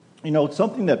You know,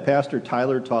 something that Pastor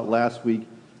Tyler taught last week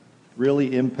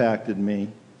really impacted me.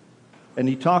 And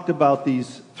he talked about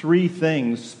these three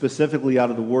things specifically out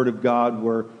of the Word of God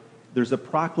where there's a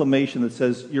proclamation that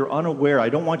says, you're unaware. I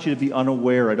don't want you to be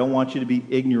unaware. I don't want you to be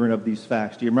ignorant of these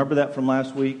facts. Do you remember that from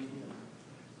last week?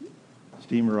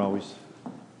 Steamer always.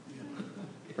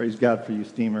 Praise God for you,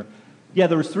 Steamer. Yeah,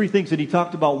 there was three things that he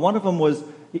talked about. One of them was,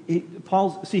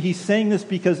 he's saying this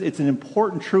because it's an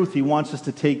important truth he wants us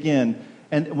to take in.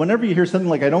 And whenever you hear something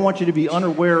like, I don't want you to be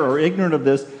unaware or ignorant of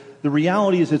this, the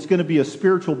reality is it's going to be a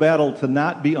spiritual battle to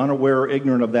not be unaware or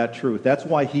ignorant of that truth. That's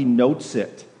why he notes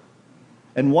it.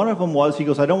 And one of them was, he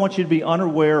goes, I don't want you to be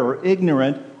unaware or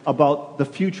ignorant about the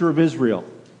future of Israel.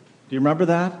 Do you remember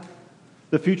that?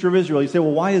 The future of Israel. You say,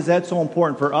 well, why is that so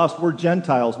important for us? We're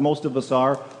Gentiles, most of us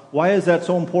are. Why is that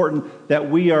so important that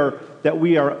we are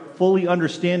fully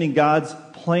understanding God's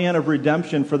plan of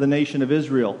redemption for the nation of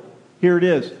Israel? Here it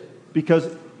is. Because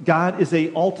God is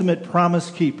an ultimate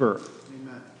promise keeper.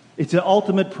 Amen. It's an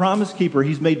ultimate promise keeper.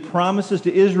 He's made promises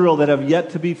to Israel that have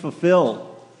yet to be fulfilled.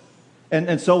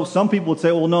 And so some people would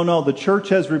say, well, no, the church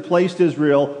has replaced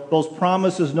Israel. Those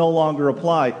promises no longer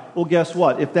apply. Well, guess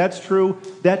what? If that's true,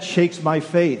 that shakes my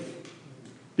faith.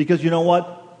 Because you know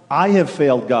what? I have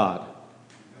failed God.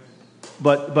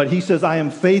 But he says, I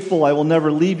am faithful. I will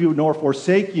never leave you nor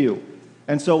forsake you.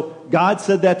 And so God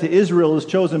said that to Israel, his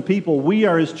chosen people. We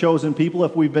are his chosen people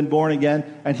if we've been born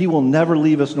again, and he will never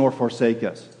leave us nor forsake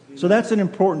us. So that's an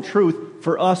important truth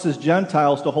for us as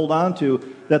Gentiles to hold on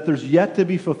to, that there's yet to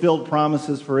be fulfilled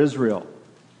promises for Israel.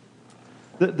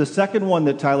 The second one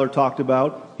that Tyler talked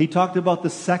about, he talked about the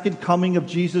second coming of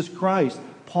Jesus Christ.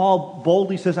 Paul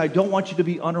boldly says, I don't want you to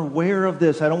be unaware of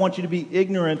this. I don't want you to be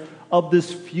ignorant of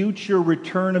this future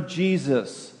return of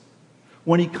Jesus.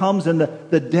 When he comes and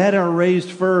the dead are raised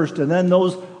first, and then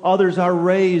those others are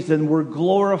raised, and we're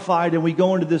glorified, and we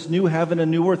go into this new heaven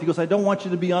and new earth. He goes, I don't want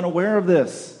you to be unaware of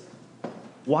this.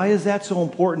 Why is that so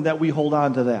important that we hold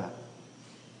on to that?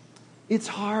 It's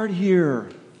hard here.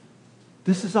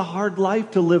 This is a hard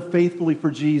life to live faithfully for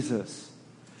Jesus.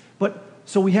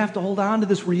 So we have to hold on to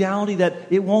this reality that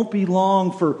it won't be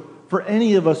long for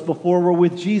any of us before we're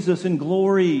with Jesus in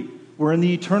glory. We're in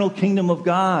the eternal kingdom of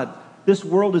God. This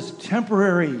world is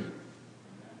temporary.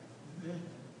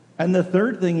 And the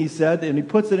third thing he said, and he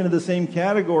puts it into the same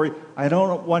category, I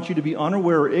don't want you to be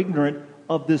unaware or ignorant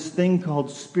of this thing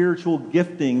called spiritual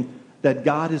gifting that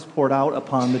God has poured out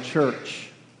upon the church.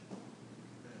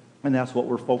 And that's what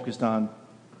we're focused on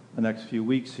the next few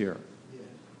weeks here.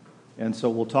 And so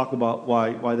we'll talk about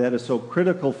why that is so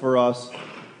critical for us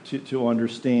to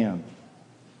understand.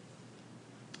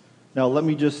 Now let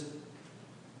me just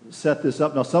set this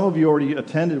up. Now, some of you already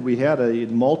attended. We had a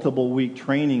multiple-week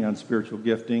training on spiritual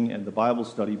gifting and the Bible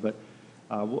study, but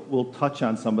we'll touch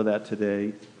on some of that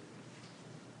today.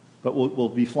 But we'll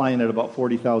be flying at about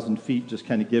 40,000 feet, just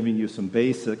kind of giving you some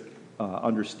basic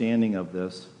understanding of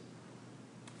this.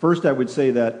 First, I would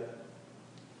say that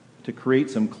to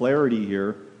create some clarity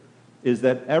here is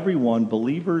that everyone,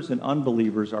 believers and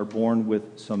unbelievers, are born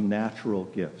with some natural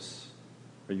gifts.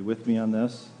 Are you with me on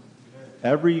this?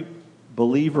 Every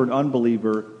believer and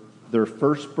unbeliever, their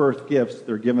first birth gifts,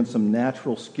 they're given some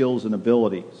natural skills and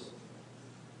abilities.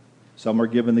 Some are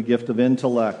given the gift of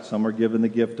intellect. Some are given the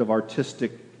gift of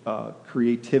artistic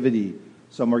creativity.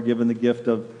 Some are given the gift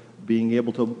of being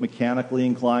able to mechanically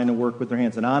incline and work with their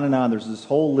hands. And on. There's this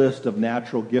whole list of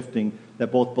natural gifting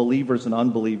that both believers and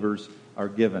unbelievers are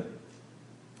given.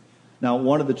 Now,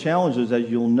 one of the challenges, as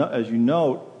you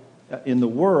note, in the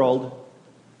world,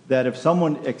 that if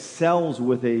someone excels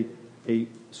with a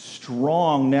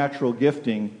strong natural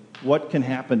gifting, what can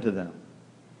happen to them?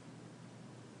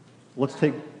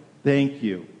 Thank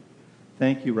you,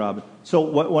 Robin. So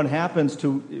what happens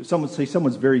to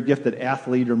someone's very gifted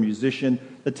athlete or musician,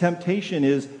 the temptation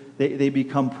is they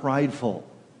become prideful,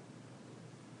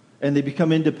 and they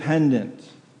become independent,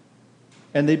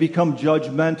 and they become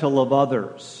judgmental of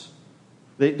others.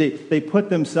 They put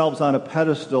themselves on a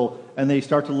pedestal, and they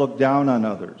start to look down on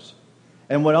others.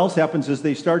 And what else happens is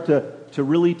they start to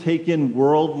really take in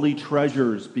worldly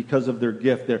treasures because of their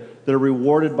gift. They're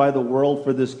rewarded by the world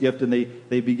for this gift, and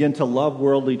they begin to love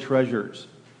worldly treasures.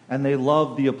 And they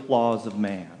love the applause of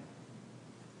man.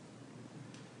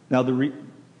 Now,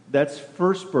 that's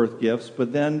first birth gifts,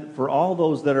 but then for all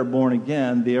those that are born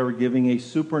again, they are giving a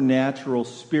supernatural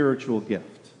spiritual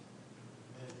gift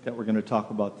that we're going to talk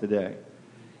about today.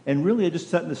 And really, I just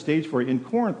setting the stage for you. In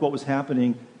Corinth, what was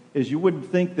happening is you wouldn't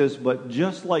think this, but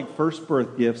just like first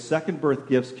birth gifts, second birth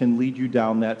gifts can lead you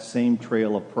down that same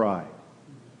trail of pride.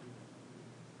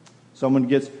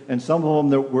 And some of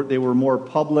them, they were more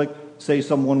public. say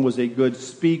someone was a good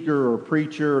speaker or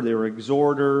preacher, they were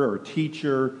exhorter or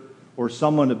teacher, or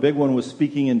someone, a big one, was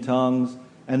speaking in tongues.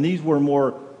 And these were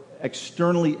more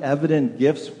externally evident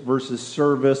gifts versus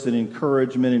service and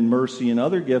encouragement and mercy and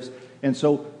other gifts. And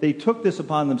so they took this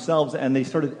upon themselves and they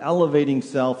started elevating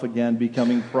self again,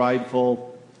 becoming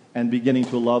prideful and beginning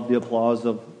to love the applause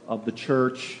of the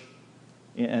church,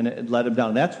 and it let them down.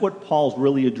 And that's what Paul's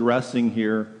really addressing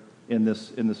here in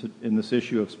this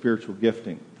issue of spiritual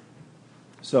gifting.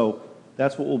 So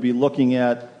that's what we'll be looking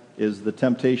at, is the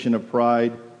temptation of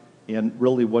pride and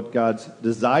really what God's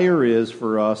desire is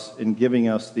for us in giving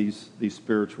us these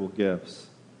spiritual gifts.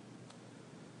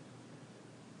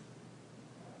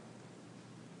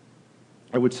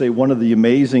 I would say one of the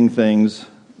amazing things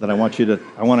that I want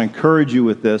to encourage you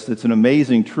with this, it's an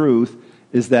amazing truth,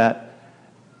 is that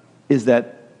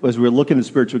as we're looking at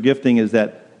spiritual gifting, is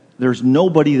that there's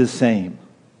nobody the same.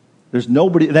 There's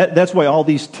nobody. That's why all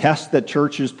these tests that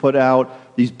churches put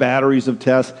out, these batteries of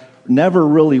tests, never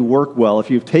really work well. If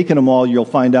you've taken them all, you'll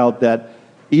find out that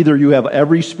either you have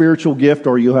every spiritual gift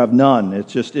or you have none.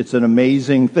 It's an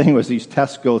amazing thing as these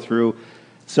tests go through.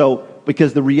 So,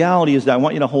 because the reality is that I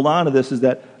want you to hold on to this, is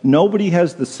that nobody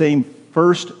has the same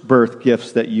first birth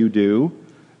gifts that you do.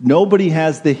 Nobody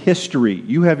has the history.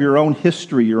 You have your own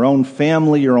history, your own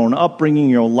family, your own upbringing,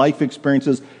 your own life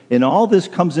experiences, and all this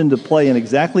comes into play in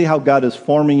exactly how God is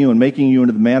forming you and making you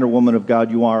into the man or woman of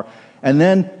God you are. And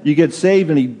then you get saved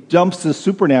and he dumps this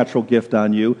supernatural gift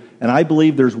on you. And I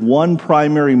believe there's one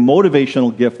primary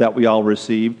motivational gift that we all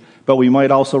received, but we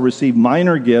might also receive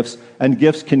minor gifts, and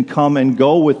gifts can come and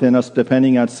go within us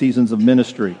depending on seasons of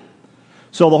ministry.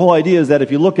 So the whole idea is that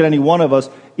if you look at any one of us,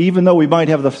 even though we might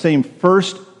have the same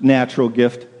first natural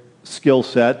gift skill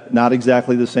set, not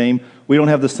exactly the same, we don't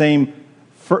have the same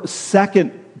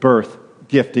second birth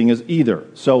gifting as either.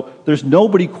 So there's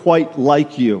nobody quite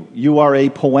like you. You are a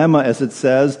poema, as it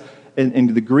says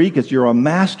in the Greek. You're a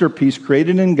masterpiece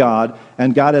created in God,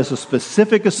 and God has a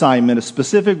specific assignment, a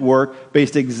specific work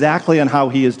based exactly on how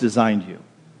He has designed you.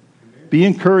 Be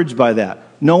encouraged by that.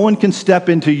 No one can step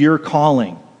into your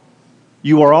calling.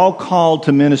 You are all called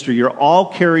to ministry. You're all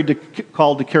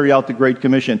called to carry out the Great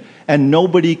Commission, and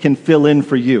nobody can fill in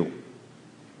for you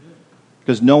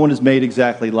because no one is made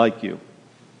exactly like you.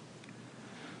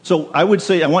 So I would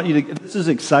say, this is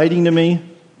exciting to me,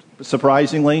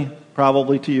 surprisingly,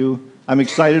 probably to you. I'm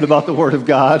excited about the Word of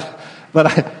God,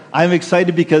 but I'm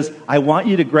excited because I want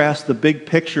you to grasp the big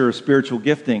picture of spiritual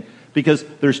gifting, because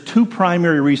there's two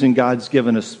primary reasons God's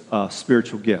given us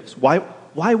spiritual gifts. Why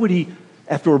would He,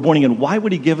 after we're born again, why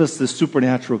would He give us this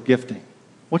supernatural gifting?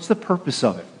 What's the purpose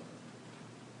of it?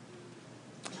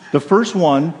 The first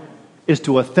one is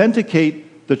to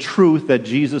authenticate the truth that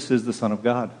Jesus is the Son of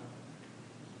God.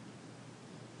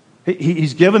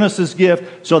 He's given us this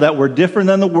gift so that we're different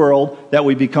than the world, that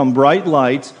we become bright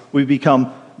lights, we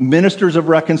become ministers of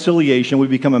reconciliation, we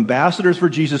become ambassadors for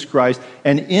Jesus Christ,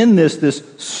 and in this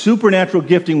supernatural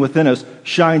gifting within us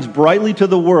shines brightly to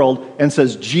the world and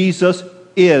says Jesus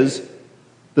is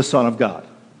the Son of God.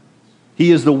 He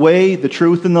is the way, the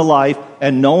truth, and the life,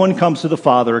 and no one comes to the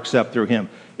Father except through Him.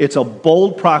 It's a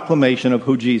bold proclamation of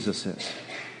who Jesus is.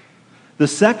 The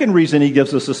second reason He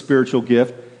gives us a spiritual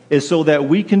gift is so that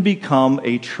we can become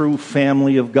a true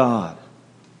family of God.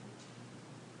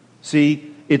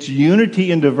 See, it's unity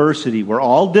and diversity. We're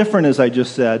all different, as I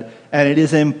just said, and it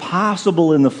is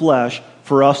impossible in the flesh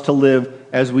for us to live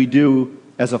as we do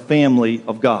as a family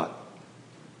of God.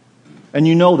 And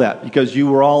you know that because you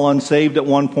were all unsaved at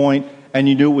one point, and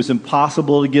you knew it was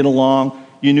impossible to get along.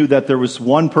 You knew that there was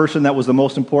one person that was the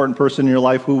most important person in your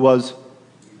life, who was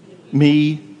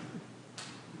me.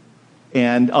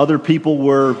 And other people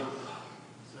were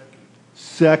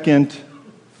second,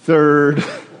 third,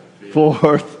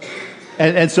 fourth.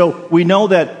 And so we know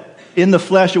that in the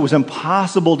flesh it was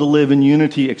impossible to live in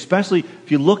unity, especially if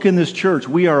you look in this church.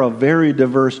 We are a very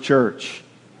diverse church.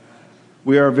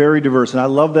 We are very diverse, and I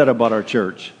love that about our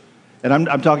church. And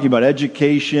I'm talking about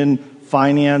education,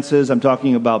 finances, I'm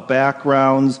talking about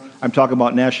backgrounds, I'm talking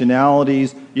about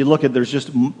nationalities. You look at, there's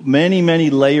just many, many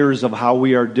layers of how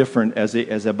we are different as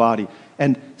a body.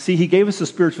 And see, He gave us a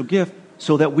spiritual gift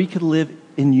so that we could live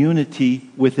in unity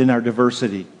within our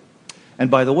diversity. And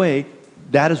by the way,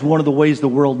 that is one of the ways the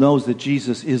world knows that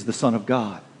Jesus is the Son of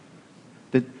God.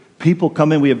 That people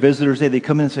come in, we have visitors, they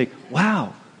come in and say,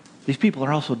 wow, these people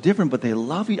are all so different, but they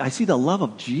love you. I see the love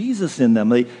of Jesus in them.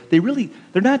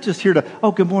 They're not just here to,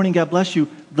 oh, good morning, God bless you,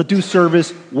 do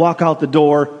service, walk out the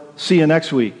door, see you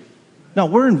next week. No,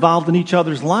 we're involved in each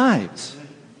other's lives.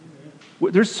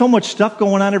 There's so much stuff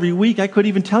going on every week, I couldn't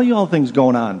even tell you all the things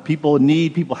going on. People in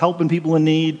need, people helping people in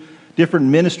need, different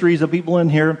ministries of people in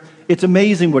here. It's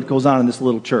amazing what goes on in this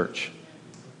little church.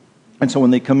 And so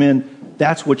when they come in,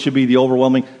 that's what should be the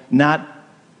overwhelming, not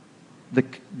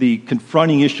the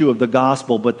confronting issue of the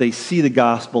gospel, but they see the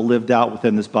gospel lived out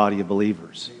within this body of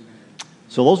believers.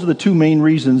 So those are the two main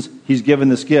reasons he's given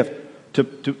this gift.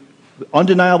 To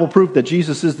undeniable proof that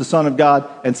Jesus is the Son of God,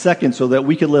 and second, so that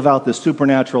we can live out this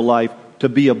supernatural life to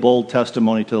be a bold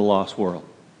testimony to the lost world.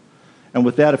 And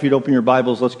with that, if you'd open your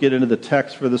Bibles, let's get into the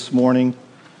text for this morning.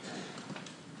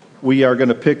 We are going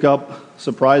to pick up,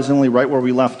 surprisingly, right where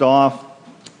we left off.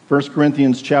 1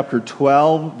 Corinthians chapter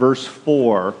 12, verse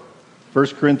 4. 1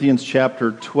 Corinthians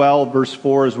chapter 12, verse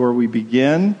 4 is where we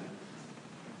begin.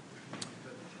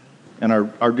 And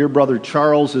our dear brother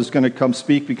Charles is going to come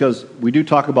speak because we do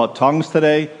talk about tongues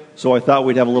today, so I thought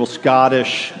we'd have a little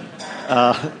Scottish,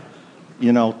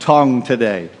 tongue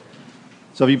today.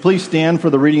 So if you please stand for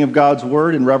the reading of God's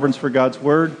Word in reverence for God's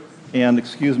Word. And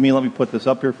excuse me, let me put this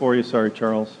up here for you. Sorry,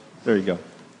 Charles. There you go.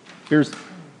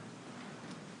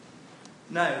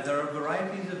 Now, there are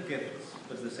varieties of gifts,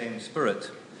 but the same Spirit.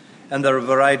 And there are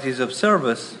varieties of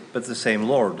service, but the same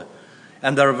Lord.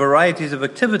 And there are varieties of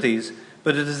activities,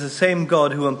 but it is the same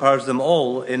God who empowers them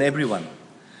all in everyone.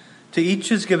 To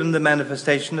each is given the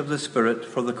manifestation of the Spirit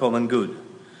for the common good.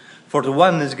 For to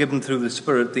one is given through the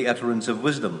Spirit the utterance of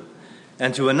wisdom,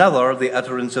 and to another the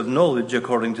utterance of knowledge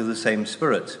according to the same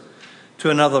Spirit. To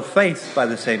another faith by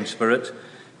the same Spirit.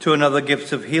 To another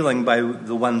gifts of healing by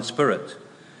the one Spirit.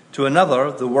 To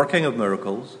another the working of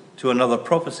miracles. To another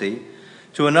prophecy.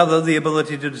 To another the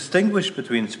ability to distinguish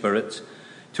between spirits.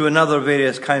 To another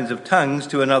various kinds of tongues.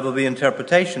 To another the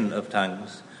interpretation of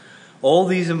tongues. All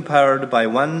these empowered by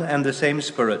one and the same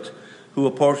Spirit, who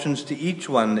apportions to each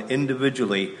one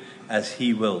individually as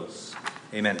he wills.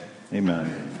 Amen.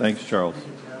 Amen. Thanks, Charles.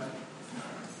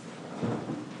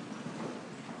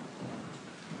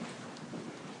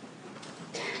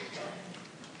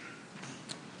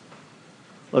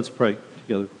 Let's pray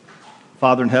together.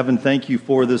 Father in heaven, thank you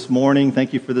for this morning.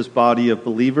 Thank you for this body of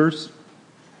believers.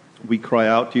 We cry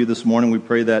out to you this morning. We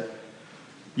pray that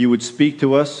you would speak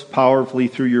to us powerfully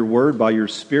through your word by your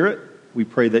Spirit. We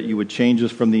pray that you would change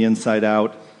us from the inside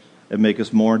out and make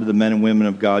us more into the men and women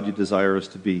of God you desire us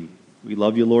to be. We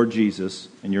love you, Lord Jesus.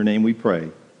 In your name we pray.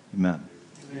 Amen.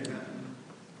 Amen.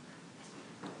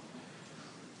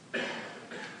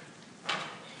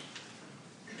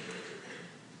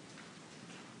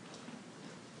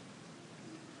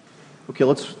 Okay,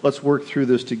 let's work through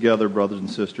this together, brothers and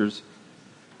sisters.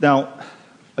 Now,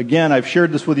 again, I've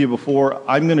shared this with you before.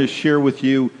 I'm going to share with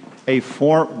you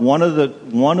one of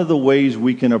the ways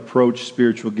we can approach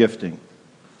spiritual gifting.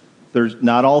 There's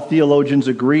not all theologians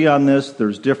agree on this.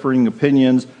 There's differing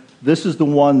opinions. This is the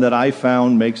one that I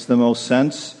found makes the most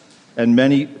sense, and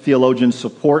many theologians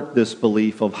support this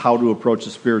belief of how to approach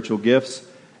the spiritual gifts,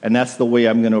 and that's the way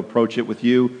I'm going to approach it with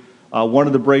you. One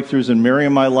of the breakthroughs in Mary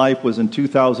in my life was in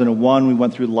 2001. We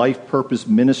went through life purpose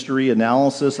ministry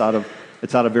analysis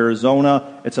it's out of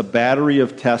Arizona. It's a battery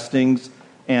of testings,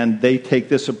 and they take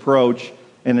this approach,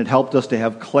 and it helped us to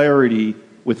have clarity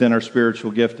within our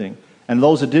spiritual gifting. And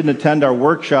those that didn't attend our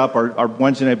workshop, our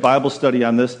Wednesday night Bible study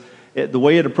on this, the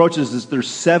way it approaches is there's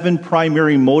 7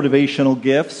 primary motivational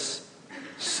gifts.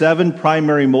 7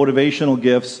 primary motivational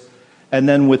gifts. And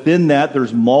then within that,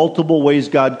 there's multiple ways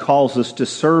God calls us to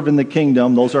serve in the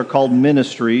kingdom. Those are called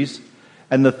ministries.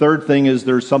 And the third thing is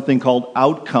there's something called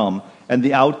outcome. And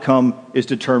the outcome is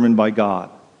determined by God.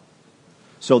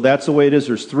 So that's the way it is.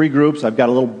 There's 3 groups. I've got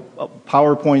a little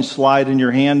PowerPoint slide in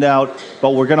your handout,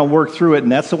 but we're going to work through it.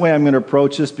 And that's the way I'm going to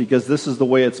approach this because this is the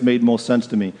way it's made most sense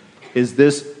to me. Is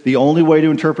this the only way to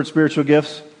interpret spiritual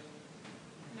gifts?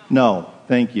 No,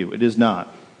 thank you. It is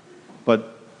not.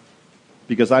 But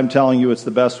because I'm telling you it's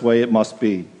the best way, it must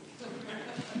be.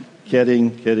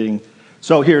 Kidding.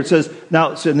 So here it says,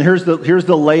 now, and here's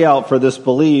the layout for this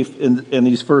belief in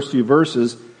these first few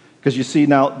verses. Because you see,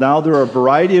 now there are a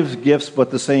variety of gifts, but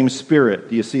the same Spirit.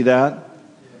 Do you see that?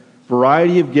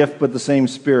 Variety of gift, but the same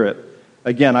Spirit.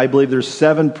 Again, I believe there's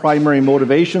 7 primary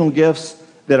motivational gifts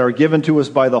that are given to us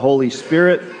by the Holy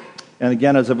Spirit. And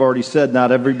again, as I've already said,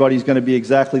 not everybody's going to be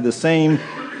exactly the same.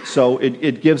 So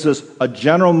it gives us a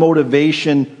general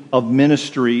motivation of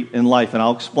ministry in life. And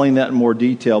I'll explain that in more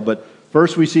detail. But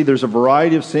first we see there's a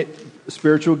variety of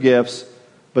spiritual gifts,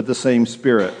 but the same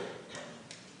Spirit.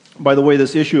 By the way,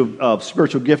 this issue of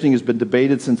spiritual gifting has been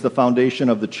debated since the foundation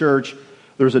of the church.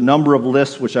 There's a number of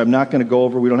lists, which I'm not going to go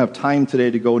over. We don't have time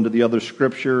today to go into the other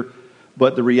scripture.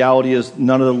 But the reality is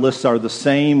none of the lists are the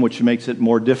same, which makes it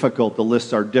more difficult. The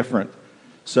lists are different.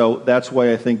 So that's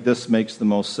why I think this makes the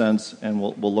most sense, and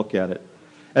we'll look at it.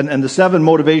 And the 7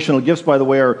 motivational gifts, by the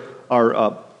way,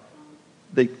 are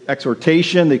the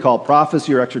exhortation. They call it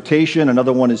prophecy or exhortation.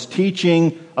 Another one is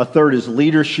teaching. A third is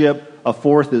leadership. A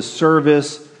fourth is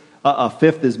service. A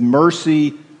fifth is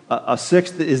mercy. A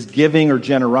sixth is giving or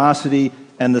generosity.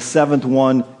 And the 7th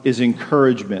one is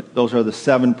encouragement. Those are the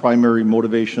 7 primary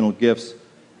motivational gifts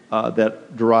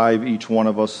that drive each one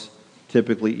of us.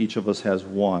 Typically, each of us has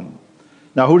one.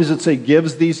 Now, who does it say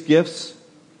gives these gifts?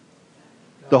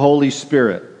 The Holy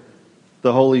Spirit.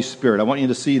 The Holy Spirit. I want you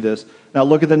to see this. Now,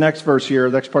 look at the next verse here.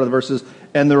 The next part of the verse is,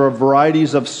 and there are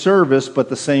varieties of service, but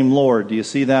the same Lord. Do you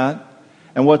see that?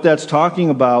 And what that's talking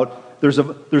about, there's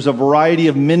a variety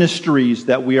of ministries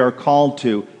that we are called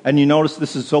to. And you notice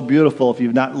this is so beautiful. If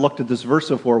you've not looked at this verse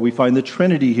before, we find the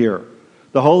Trinity here.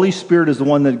 The Holy Spirit is the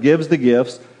one that gives the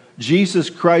gifts. Jesus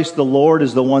Christ, the Lord,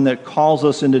 is the one that calls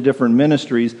us into different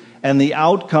ministries. And the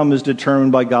outcome is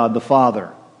determined by God the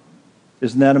Father.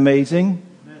 Isn't that amazing?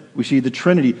 We see the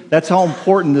Trinity. That's how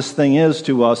important this thing is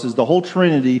to us, is the whole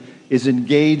Trinity is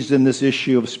engaged in this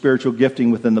issue of spiritual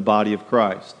gifting within the body of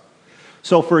Christ.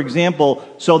 So, for example,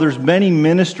 there's many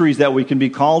ministries that we can be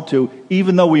called to,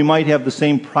 even though we might have the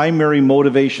same primary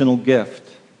motivational gift.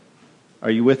 Are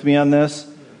you with me on this?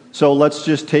 So let's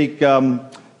just take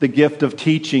the gift of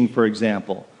teaching, for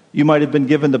example. You might have been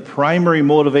given the primary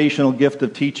motivational gift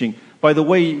of teaching. By the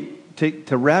way,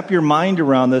 to wrap your mind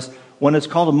around this, when it's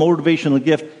called a motivational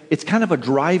gift, it's kind of a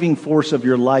driving force of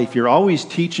your life. You're always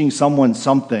teaching someone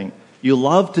something. You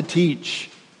love to teach.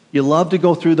 You love to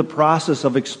go through the process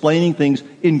of explaining things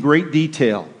in great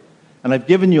detail. And I've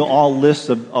given you all lists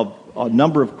of a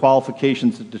number of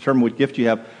qualifications to determine what gift you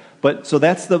have. But so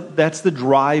that's the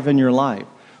drive in your life.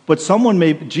 But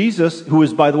someone Jesus, who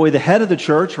is, by the way, the head of the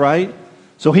church, right?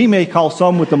 So he may call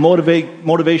some with the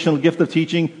motivational gift of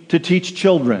teaching to teach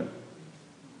children.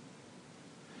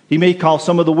 He may call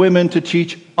some of the women to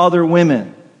teach other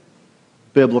women.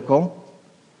 Biblical.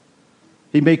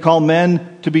 He may call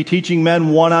men to be teaching men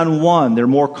one-on-one. They're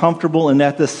more comfortable in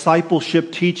that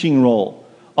discipleship teaching role.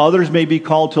 Others may be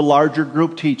called to larger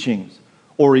group teachings,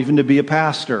 or even to be a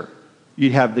pastor.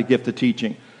 You'd have the gift of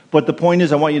teaching. But the point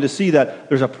is, I want you to see that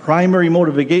there's a primary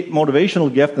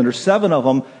motivational gift, and there's 7 of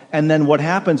them, and then what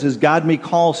happens is God may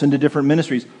call us into different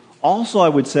ministries. Also, I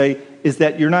would say, is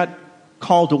that you're not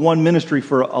called to one ministry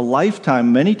for a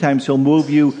lifetime. Many times He'll move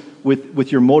you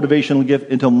with your motivational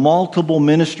gift into multiple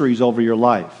ministries over your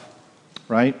life,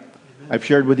 right? Amen. I've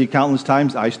shared with you countless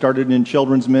times, I started in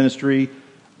children's ministry,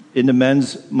 into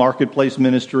men's marketplace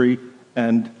ministry,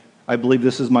 and I believe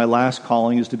this is my last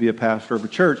calling, is to be a pastor of a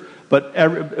church. But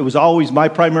it was always my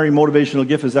primary motivational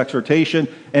gift is exhortation,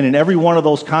 and in every one of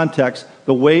those contexts,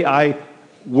 the way I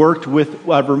worked with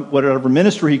whatever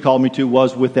ministry He called me to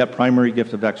was with that primary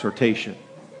gift of exhortation.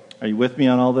 Are you with me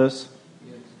on all this?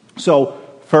 Yes. So,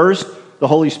 first, the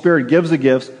Holy Spirit gives the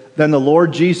gifts. Then the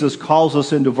Lord Jesus calls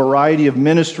us into a variety of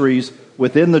ministries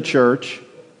within the church.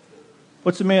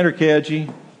 What's the matter,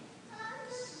 Kaji?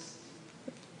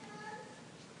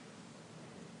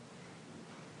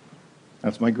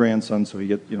 That's my grandson, so he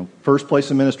gets, first place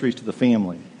in ministry is to the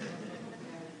family.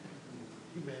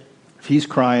 If he's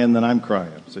crying, then I'm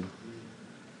crying, see?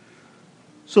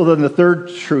 So then the third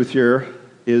truth here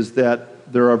is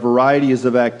that there are varieties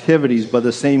of activities by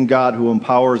the same God who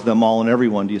empowers them all and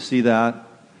everyone. Do you see that?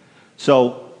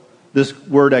 So this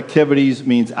word activities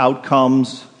means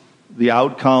outcomes, the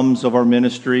outcomes of our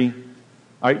ministry.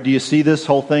 All right, do you see this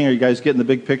whole thing? Are you guys getting the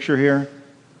big picture here?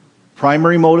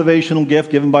 Primary motivational gift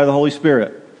given by the Holy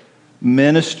Spirit.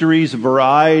 Ministries, a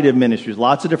variety of ministries,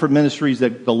 lots of different ministries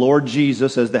that the Lord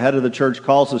Jesus, as the head of the church,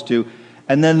 calls us to.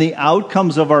 And then the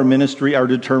outcomes of our ministry are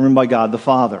determined by God the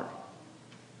Father.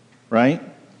 Right?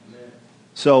 Amen.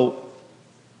 So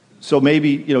maybe,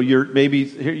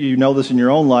 you know this in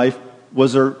your own life.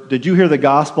 Did you hear the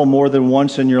gospel more than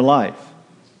once in your life?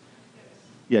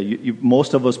 Yeah,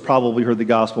 most of us probably heard the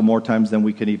gospel more times than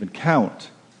we can even count.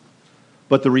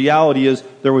 But the reality is,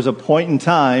 there was a point in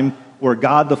time where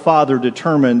God the Father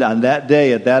determined on that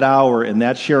day, at that hour, in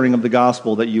that sharing of the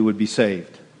gospel, that you would be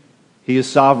saved. He is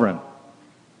sovereign.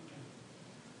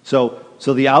 So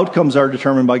the outcomes are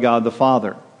determined by God the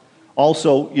Father.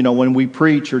 Also, when we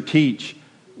preach or teach,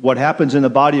 what happens in the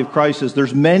body of Christ is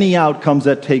there's many outcomes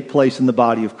that take place in the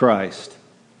body of Christ.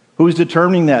 Who's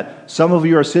determining that? Some of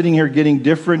you are sitting here getting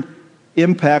different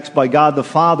impacts by God the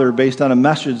Father based on a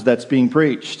message that's being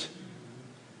preached.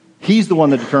 He's the one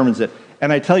that determines it.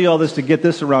 And I tell you all this to get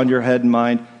this around your head and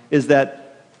mind, let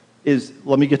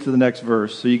me get to the next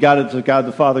verse. So you got it to God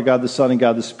the Father, God the Son, and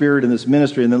God the Spirit in this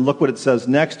ministry. And then look what it says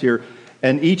next here.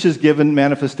 And each is given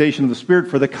manifestation of the Spirit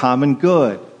for the common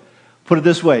good. Put it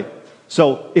this way.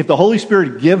 So if the Holy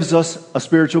Spirit gives us a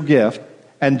spiritual gift,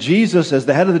 and Jesus, as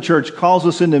the head of the church, calls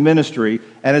us into ministry,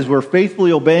 and as we're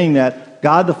faithfully obeying that,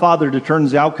 God the Father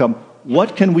determines the outcome,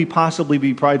 what can we possibly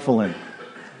be prideful in?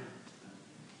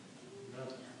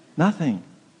 Nothing.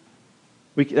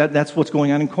 That's what's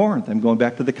going on in Corinth. I'm going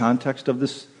back to the context of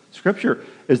this scripture,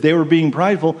 is they were being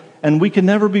prideful, and we can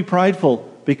never be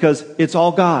prideful because it's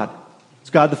all God. It's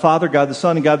God the Father, God the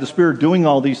Son, and God the Spirit doing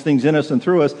all these things in us and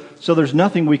through us, so there's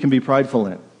nothing we can be prideful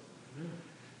in.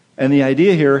 And the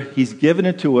idea here, He's given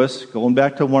it to us, going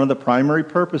back to one of the primary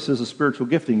purposes of spiritual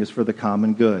gifting, is for the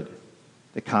common good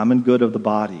of the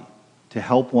body, to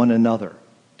help one another,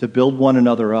 to build one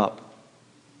another up,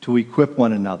 to equip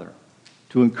one another,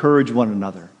 to encourage one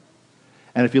another.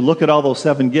 And if you look at all those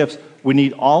 7 gifts, we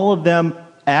need all of them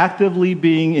actively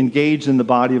being engaged in the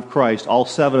body of Christ, all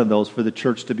 7 of those, for the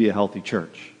church to be a healthy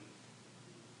church.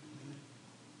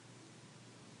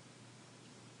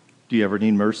 Do you ever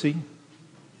need mercy?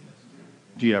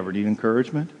 Do you ever need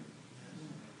encouragement?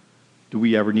 Do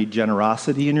we ever need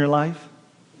generosity in your life?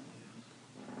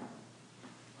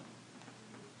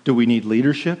 Do we need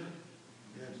leadership?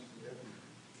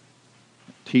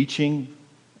 Teaching,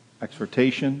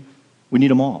 exhortation? We need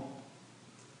them all.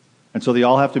 And so they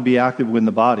all have to be active in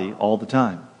the body all the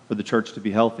time for the church to be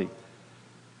healthy.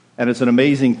 And it's an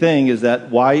amazing thing is that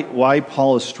why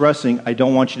Paul is stressing, I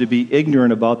don't want you to be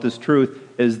ignorant about this truth,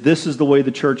 is this is the way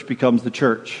the church becomes the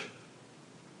church.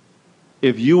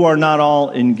 If you are not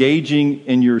all engaging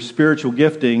in your spiritual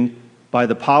gifting by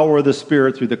the power of the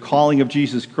Spirit through the calling of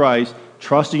Jesus Christ,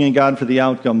 trusting in God for the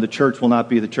outcome, the church will not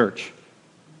be the church.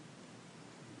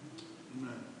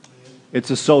 It's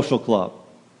a social club.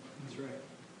 That's right.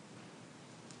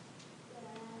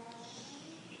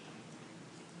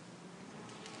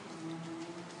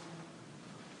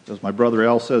 As my brother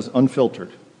Al says,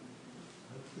 unfiltered.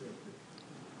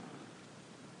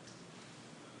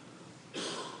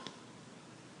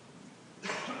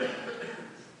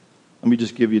 Let me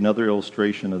just give you another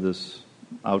illustration of this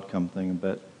outcome thing a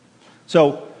bit.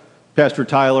 So, Pastor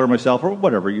Tyler or myself, or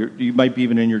whatever, you might be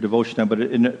even in your devotion time, but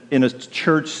in a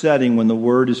church setting when the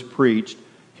Word is preached,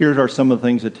 here are some of the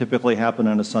things that typically happen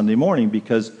on a Sunday morning,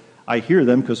 because I hear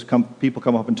them because people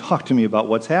come up and talk to me about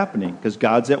what's happening, because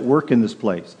God's at work in this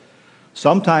place.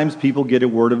 Sometimes people get a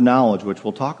word of knowledge, which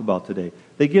we'll talk about today.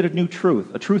 They get a new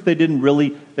truth, a truth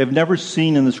they've never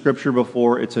seen in the Scripture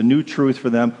before. It's a new truth for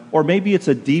them, or maybe it's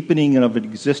a deepening of an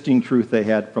existing truth they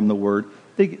had from the Word.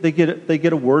 They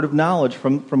get a word of knowledge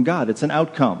from God. It's an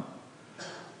outcome.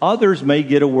 Others may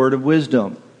get a word of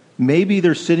wisdom. Maybe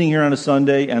they're sitting here on a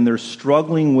Sunday and they're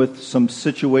struggling with some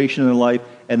situation in their life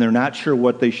and they're not sure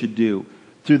what they should do.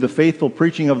 Through the faithful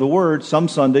preaching of the Word, some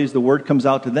Sundays the Word comes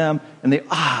out to them and they,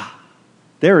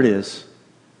 there it is.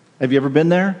 Have you ever been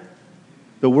there?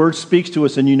 The Word speaks to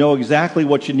us and you know exactly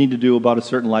what you need to do about a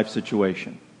certain life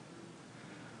situation.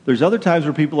 There's other times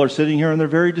where people are sitting here and they're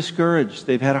very discouraged.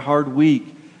 They've had a hard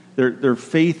week. Their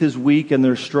faith is weak and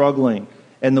they're struggling.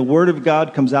 And the Word of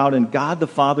God comes out and God the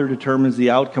Father determines the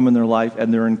outcome in their life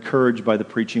and they're encouraged by the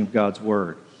preaching of God's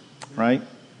Word. Right?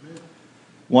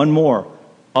 One more.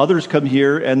 Others come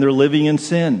here and they're living in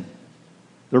sin.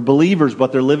 They're believers,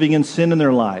 but they're living in sin in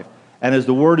their life. And as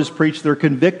the Word is preached, they're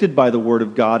convicted by the Word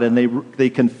of God and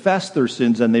they confess their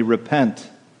sins and they repent.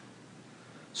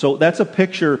 So that's a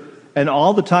picture. And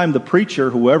all the time, the preacher,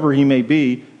 whoever he may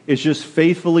be, is just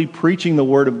faithfully preaching the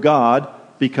Word of God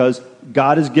because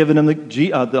God has given him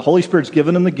the Holy Spirit's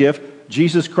given him the gift.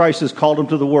 Jesus Christ has called him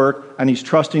to the work, and he's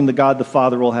trusting that God the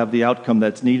Father will have the outcome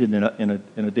that's needed in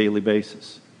a daily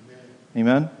basis.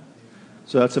 Amen?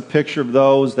 So that's a picture of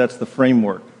those. That's the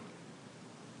framework.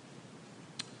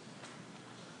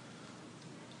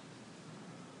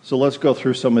 So let's go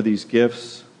through some of these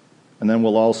gifts, and then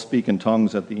we'll all speak in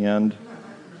tongues at the end.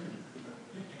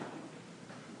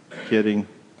 Kidding.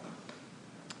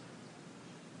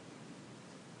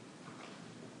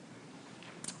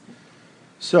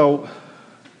 So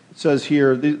it says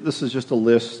here, this is just a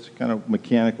list, kind of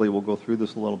mechanically we'll go through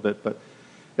this a little bit, but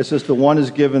it says to one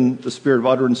is given the spirit of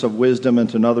utterance of wisdom and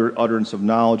to another utterance of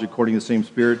knowledge according to the same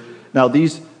Spirit. Now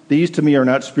these to me are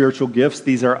not spiritual gifts,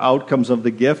 these are outcomes of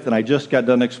the gift, and I just got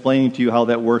done explaining to you how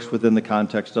that works within the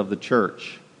context of the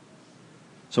church.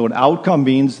 So an outcome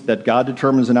means that God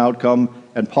determines an outcome,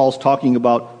 and Paul's talking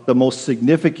about the most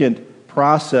significant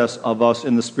process of us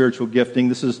in the spiritual gifting.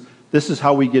 This is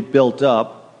how we get built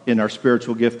up in our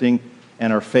spiritual gifting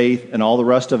and our faith and all the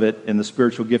rest of it in the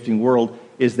spiritual gifting world,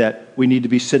 is that we need to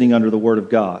be sitting under the Word of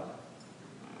God.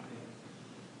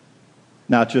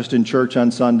 Not just in church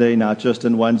on Sunday, not just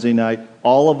on Wednesday night.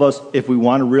 All of us, if we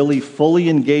want to really fully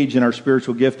engage in our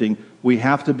spiritual gifting, We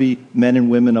have to be men and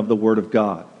women of the Word of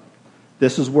God.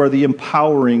 This is where the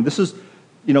empowering,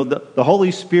 the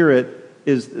Holy Spirit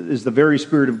is the very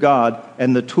Spirit of God,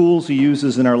 and the tools He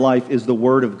uses in our life is the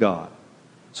Word of God.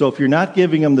 So if you're not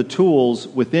giving Him the tools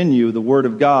within you, the Word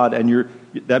of God, and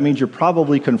that means you're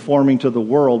probably conforming to the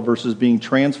world versus being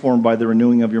transformed by the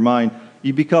renewing of your mind,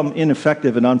 you become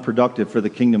ineffective and unproductive for the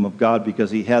kingdom of God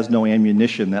because He has no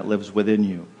ammunition that lives within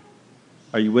you.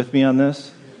 Are you with me on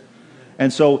this?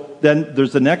 And so then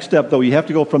there's the next step, though. You have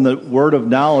to go from the word of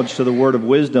knowledge to the word of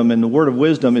wisdom, and the word of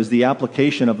wisdom is the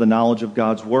application of the knowledge of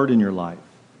God's word in your life.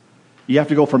 You have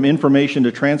to go from information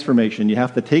to transformation. You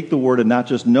have to take the word and not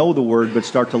just know the word, but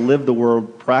start to live the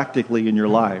word practically in your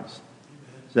lives.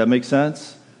 Does that make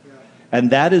sense? And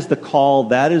that is the call.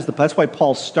 That's why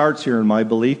Paul starts here, in my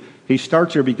belief. He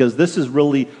starts here because this is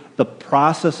really the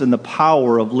process and the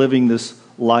power of living this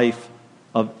life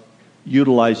of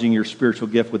utilizing your spiritual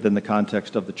gift within the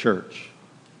context of the church.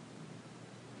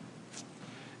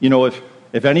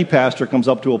 If any pastor comes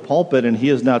up to a pulpit and he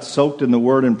is not soaked in the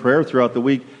word and prayer throughout the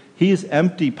week, he is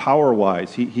empty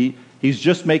power-wise. He's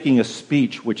just making a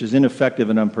speech which is ineffective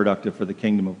and unproductive for the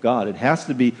kingdom of God. It has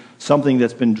to be something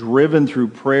that's been driven through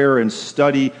prayer and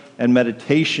study and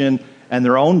meditation and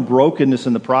their own brokenness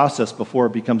in the process before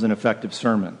it becomes an effective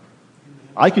sermon.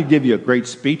 I could give you a great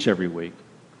speech every week,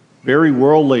 very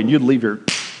worldly, and you'd leave here,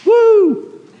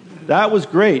 woo! That was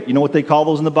great. You know what they call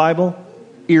those in the Bible?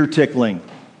 Ear tickling.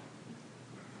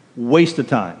 Waste of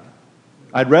time.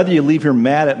 I'd rather you leave here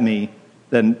mad at me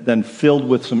than filled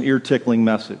with some ear tickling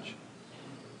message.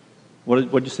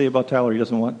 What did you say about Tyler? He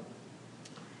doesn't what?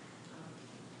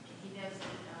 He doesn't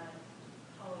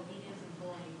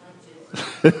pull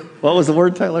any punches. What was the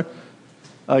word, Tyler?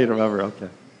 Oh, you don't remember? Okay.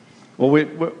 Well,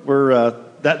 we're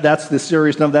that's the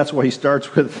serious number. That's why he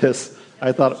starts with this.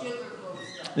 I thought.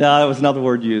 Yeah, that was another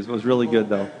word used. It was really good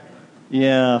though.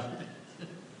 Yeah.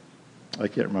 I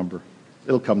can't remember.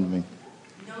 It'll come to me.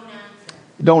 No nonsense.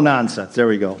 No nonsense. There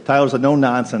we go. Tyler's a no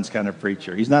nonsense kind of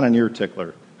preacher. He's not an ear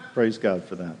tickler. Praise God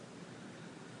for that.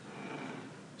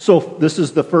 So this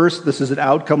is an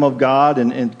outcome of God,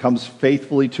 and it comes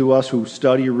faithfully to us who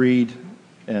study, read,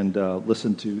 and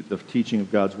listen to the teaching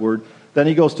of God's word. Then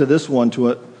he goes to this one,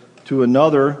 to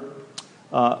another,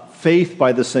 faith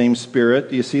by the same Spirit.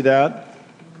 Do you see that?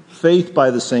 Faith by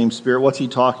the same Spirit. What's he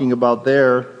talking about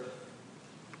there?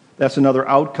 That's another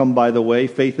outcome, by the way.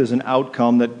 Faith is an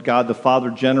outcome that God the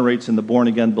Father generates in the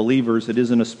born-again believers. It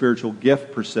isn't a spiritual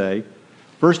gift per se.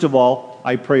 First of all,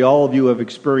 I pray all of you have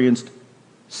experienced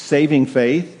saving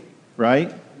faith,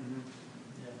 right?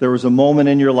 There was a moment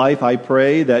in your life, I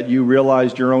pray, that you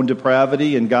realized your own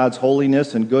depravity and God's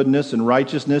holiness and goodness and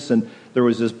righteousness, and there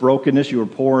was this brokenness. You were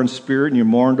poor in spirit, and you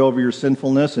mourned over your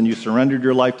sinfulness, and you surrendered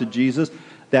your life to Jesus.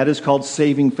 That is called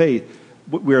saving faith.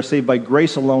 We are saved by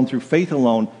grace alone, through faith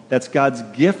alone. That's God's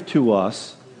gift to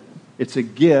us. It's a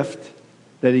gift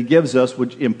that He gives us,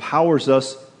 which empowers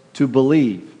us to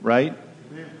believe, right?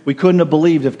 We couldn't have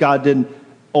believed if God didn't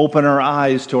open our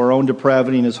eyes to our own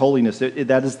depravity and His holiness.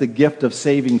 That is the gift of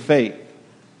saving faith.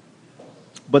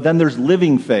 But then there's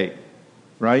living faith,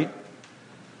 right?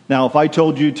 Now, if I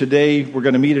told you today we're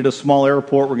going to meet at a small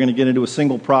airport, we're going to get into a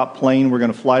single prop plane, we're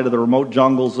going to fly to the remote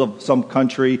jungles of some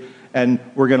country, and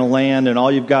we're going to land, and all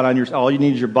you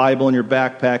need is your Bible and your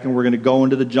backpack, and we're going to go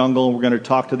into the jungle, and we're going to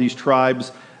talk to these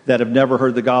tribes that have never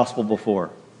heard the gospel before.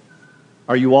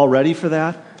 Are you all ready for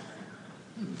that?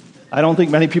 I don't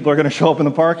think many people are going to show up in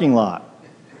the parking lot.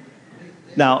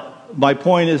 Now, my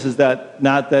point is that,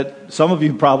 not that some of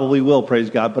you probably will, praise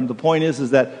God, but the point is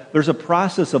that there's a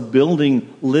process of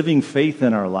building living faith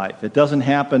in our life. It doesn't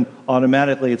happen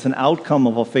automatically. It's an outcome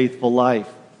of a faithful life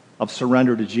of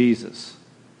surrender to Jesus.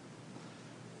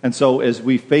 And so as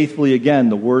we faithfully, again,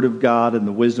 the Word of God and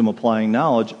the wisdom applying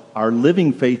knowledge, our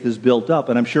living faith is built up.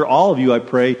 And I'm sure all of you, I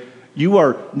pray, you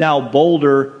are now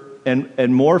bolder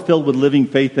and more filled with living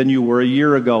faith than you were a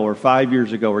year ago or 5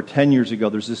 years ago or 10 years ago.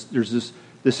 There's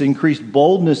this increased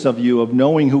boldness of you of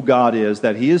knowing who God is,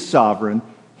 that He is sovereign,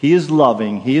 He is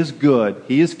loving, He is good,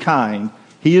 He is kind,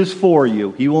 He is for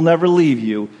you, He will never leave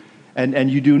you.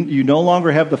 And you no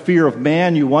longer have the fear of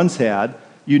man you once had.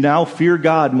 You now fear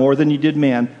God more than you did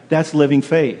man. That's living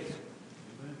faith.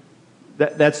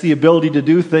 That's the ability to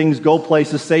do things, go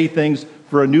places, say things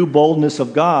for a new boldness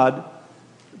of God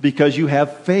because you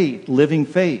have faith, living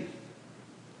faith.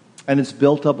 And it's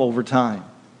built up over time.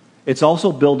 It's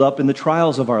also built up in the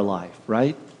trials of our life,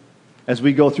 right? As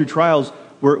we go through trials,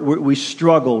 we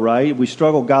struggle, right? We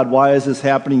struggle, God, why is this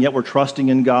happening? Yet we're trusting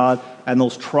in God. And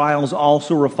those trials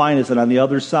also refine us. And on the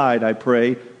other side, I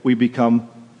pray, we become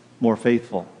more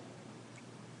faithful.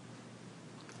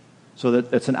 So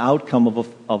that it's an outcome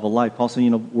of a life. Paul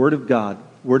saying, Word of God,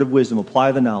 word of wisdom,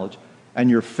 apply the knowledge. And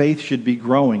your faith should be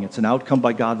growing. It's an outcome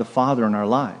by God the Father in our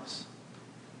lives.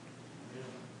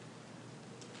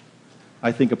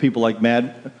 I think of people like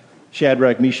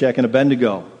Shadrach, Meshach, and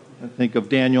Abednego. I think of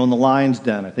Daniel in the lion's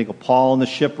den. I think of Paul in the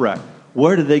shipwreck.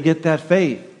 Where did they get that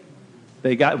faith?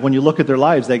 When you look at their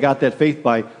lives, they got that faith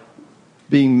by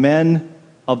being men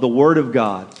of the Word of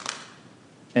God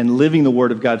and living the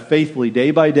Word of God faithfully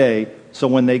day by day. So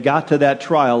when they got to that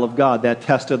trial of God, that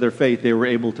test of their faith, they were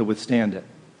able to withstand it.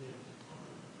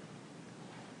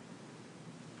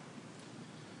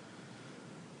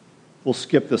 We'll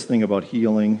skip this thing about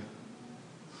healing.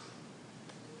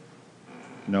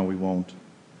 No, we won't.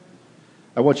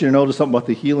 I want you to notice something about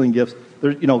the healing gifts.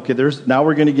 Now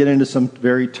we're going to get into some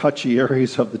very touchy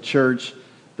areas of the church,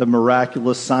 the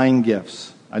miraculous sign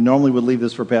gifts. I normally would leave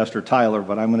this for Pastor Tyler,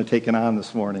 but I'm going to take it on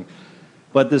this morning.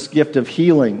 But this gift of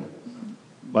healing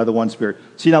by the one Spirit.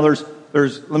 See, now there's.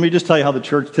 Let me just tell you how the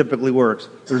church typically works.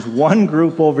 There's one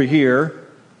group over here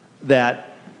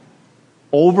that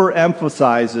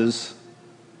overemphasizes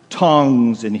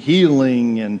tongues and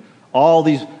healing and all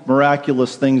these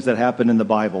miraculous things that happen in the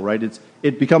Bible, right?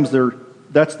 It becomes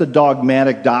that's the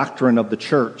dogmatic doctrine of the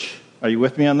church. Are you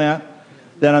with me on that?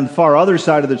 Then on the far other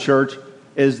side of the church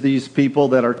is these people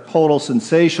that are total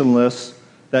sensationalists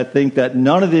that think that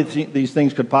none of these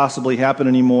things could possibly happen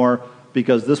anymore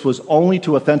because this was only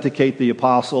to authenticate the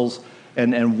apostles,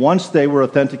 and once they were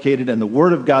authenticated and the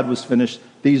Word of God was finished,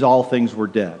 these all things were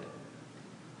dead.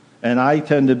 And I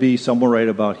tend to be somewhere right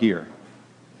about here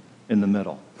in the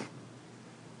middle.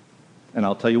 And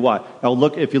I'll tell you why. Now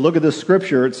if you look at this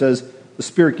scripture, it says the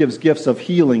Spirit gives gifts of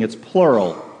healing. It's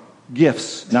plural.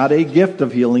 Gifts. Not a gift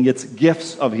of healing, it's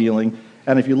gifts of healing.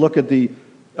 And if you look at the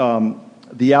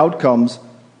outcomes,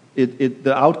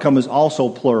 the outcome is also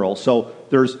plural. So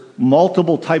there's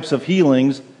multiple types of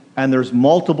healings, and there's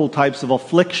multiple types of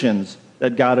afflictions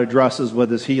that God addresses with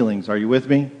His healings. Are you with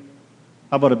me?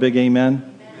 How about a big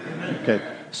amen? Amen. Okay.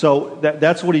 So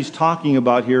that's what he's talking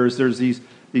about here. Is there's these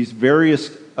various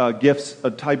gifts,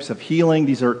 types of healing.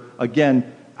 These are,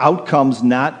 again, outcomes,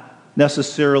 not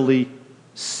necessarily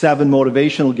 7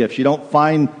 motivational gifts. You don't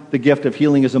find the gift of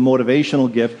healing as a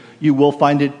motivational gift. You will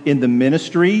find it in the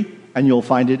ministry, and you'll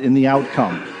find it in the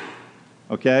outcome.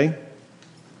 Okay?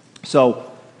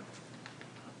 So,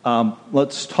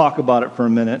 let's talk about it for a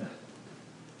minute.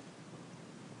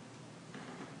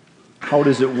 How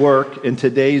does it work in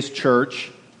today's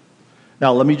church?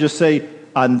 Now, let me just say,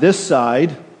 on this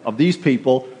side of these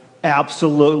people,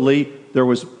 absolutely,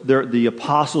 the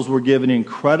apostles were given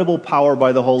incredible power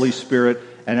by the Holy Spirit,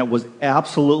 and it was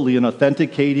absolutely an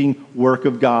authenticating work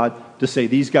of God to say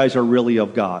these guys are really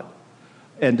of God.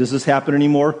 And does this happen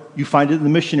anymore? You find it in the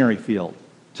missionary field.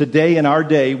 Today, in our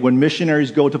day, when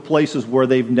missionaries go to places where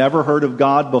they've never heard of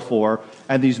God before,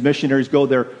 and these missionaries go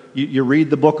there, you read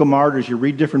the Book of Martyrs, you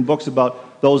read different books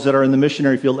about those that are in the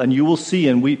missionary field, and you will see,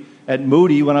 at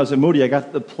Moody, when I was at Moody, I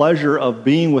got the pleasure of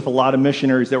being with a lot of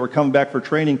missionaries that were coming back for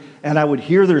training, and I would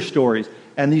hear their stories.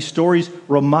 And these stories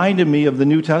reminded me of the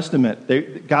New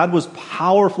Testament. God was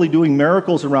powerfully doing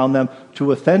miracles around them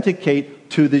to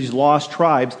authenticate to these lost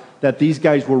tribes that these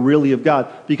guys were really of God.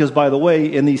 Because, by the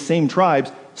way, in these same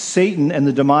tribes, Satan and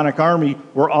the demonic army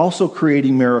were also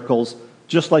creating miracles,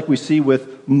 just like we see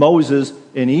with Moses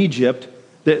in Egypt,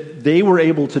 that they were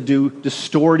able to do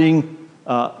distorting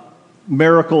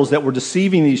miracles that were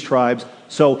deceiving these tribes.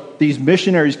 So these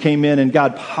missionaries came in, and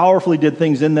God powerfully did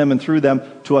things in them and through them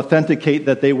to authenticate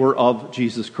that they were of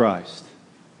Jesus Christ.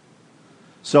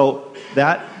 So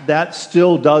that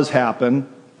still does happen.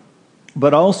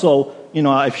 But also,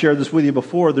 I've shared this with you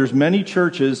before, there's many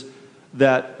churches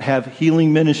that have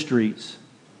healing ministries.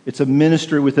 It's a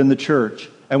ministry within the church.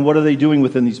 And what are they doing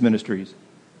within these ministries?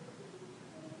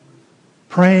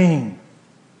 Praying.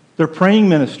 They're praying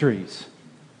ministries.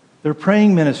 They're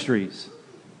praying ministries.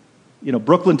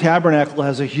 Brooklyn Tabernacle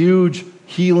has a huge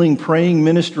healing praying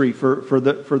ministry for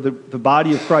the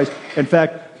body of Christ. In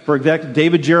fact,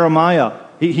 David Jeremiah,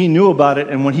 he knew about it,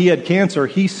 and when he had cancer,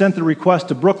 he sent the request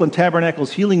to Brooklyn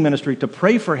Tabernacle's healing ministry to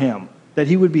pray for him, that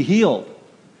he would be healed.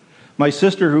 My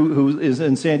sister, who is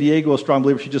in San Diego, a strong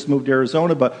believer, she just moved to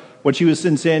Arizona, but when she was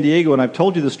in San Diego, and I've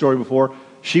told you this story before,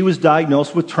 she was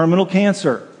diagnosed with terminal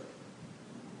cancer.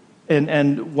 And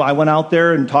I went out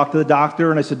there and talked to the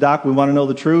doctor, and I said, Doc, we want to know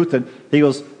the truth. And he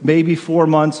goes, maybe 4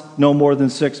 months, no more than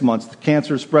 6 months. The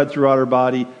cancer spread throughout her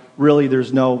body. Really,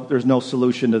 there's no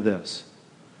solution to this.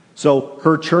 So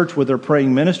her church, with their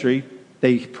praying ministry,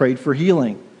 they prayed for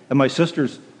healing. And my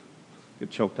sisters get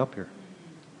choked up here.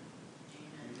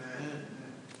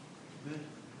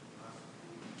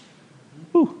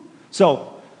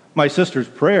 So my sister's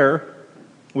prayer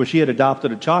was she had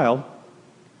adopted a child,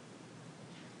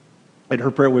 and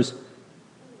her prayer was,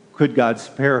 could God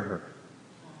spare her?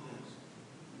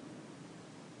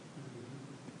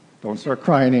 Don't start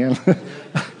crying, Ann.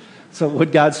 So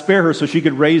would God spare her so she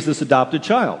could raise this adopted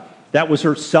child? That was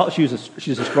her. She's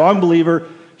a strong believer.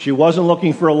 She wasn't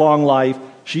looking for a long life.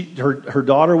 Her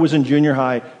daughter was in junior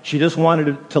high. She just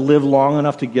wanted to live long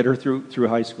enough to get her through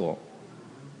high school.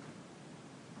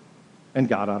 And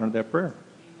God honored that prayer.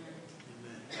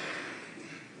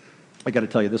 I got to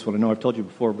tell you this one. I know I've told you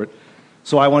before, but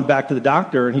so I went back to the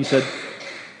doctor, and he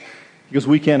goes,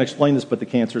 we can't explain this, but the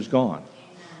cancer's gone.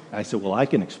 I said, well, I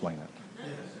can explain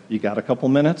it. You got a couple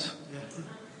minutes?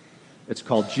 It's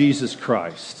called Jesus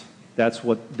Christ. That's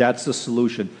the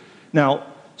solution. Now,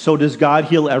 so does God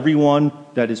heal everyone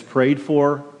that is prayed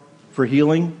for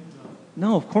healing?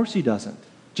 No, of course he doesn't.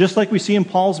 Just like we see in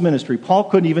Paul's ministry, Paul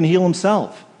couldn't even heal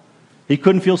himself. He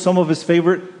couldn't heal some of his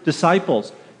favorite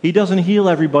disciples. He doesn't heal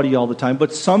everybody all the time,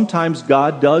 but sometimes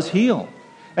God does heal.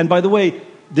 And by the way,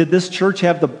 did this church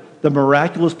have the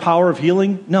miraculous power of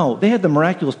healing? No, they had the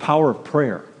miraculous power of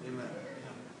prayer.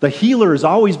 The healer has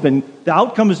always been, the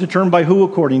outcome is determined by who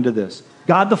according to this?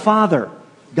 God the Father.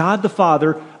 God the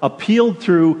Father appealed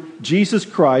through Jesus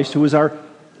Christ, who is our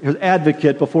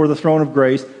advocate before the throne of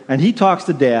grace, and he talks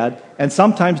to Dad, and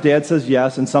sometimes Dad says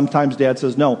yes, and sometimes Dad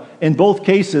says no. In both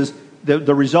cases,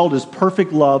 the result is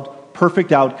perfect love,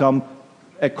 perfect outcome,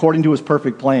 according to his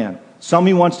perfect plan. Some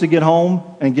he wants to get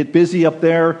home and get busy up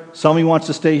there. Some he wants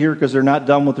to stay here because they're not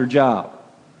done with their job.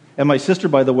 And my sister,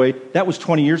 by the way, that was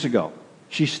 20 years ago.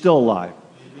 She's still alive.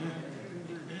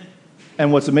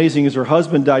 And what's amazing is her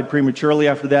husband died prematurely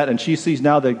after that, and she sees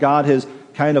now that God has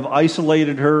kind of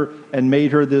isolated her and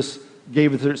made her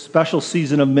gave her a special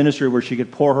season of ministry where she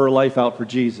could pour her life out for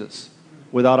Jesus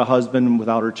without a husband and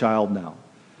without her child now.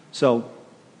 So,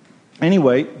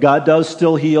 anyway, God does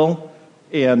still heal,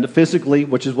 and physically,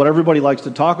 which is what everybody likes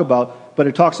to talk about, but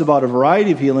it talks about a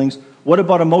variety of healings. What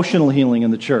about emotional healing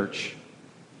in the church?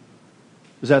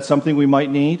 Is that something we might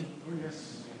need?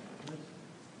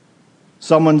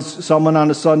 Someone on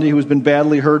a Sunday who's been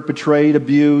badly hurt, betrayed,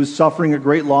 abused, suffering a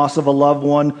great loss of a loved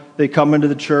one, they come into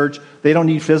the church. They don't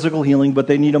need physical healing, but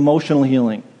they need emotional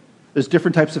healing. There's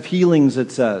different types of healings, it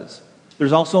says.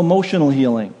 There's also emotional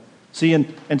healing. See,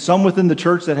 and some within the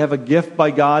church that have a gift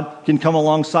by God can come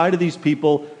alongside of these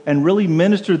people and really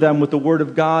minister them with the Word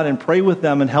of God and pray with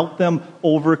them and help them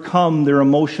overcome their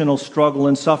emotional struggle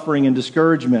and suffering and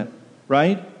discouragement.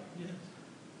 Right? Yes.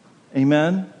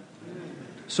 Amen?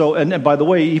 So, and by the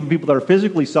way, even people that are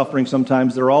physically suffering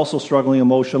sometimes, they're also struggling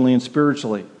emotionally and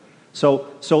spiritually. So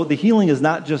the healing is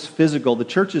not just physical. The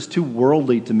church is too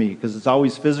worldly to me because it's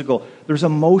always physical. There's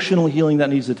emotional healing that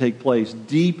needs to take place.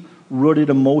 Deep-rooted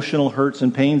emotional hurts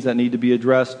and pains that need to be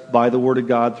addressed by the Word of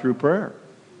God through prayer.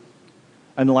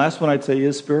 And the last one I'd say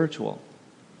is spiritual.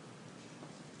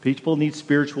 People need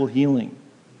spiritual healing.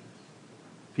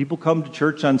 People come to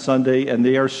church on Sunday and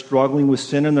they are struggling with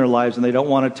sin in their lives and they don't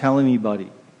want to tell anybody.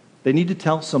 They need to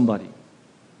tell somebody.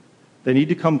 They need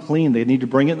to come clean. They need to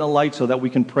bring it in the light so that we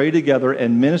can pray together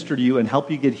and minister to you and help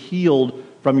you get healed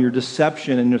from your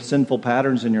deception and your sinful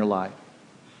patterns in your life.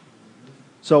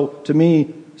 So, to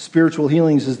me, spiritual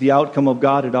healings is the outcome of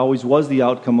God. It always was the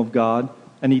outcome of God.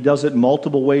 And He does it in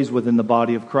multiple ways within the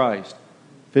body of Christ.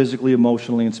 Physically,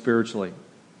 emotionally, and spiritually.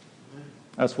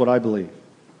 That's what I believe.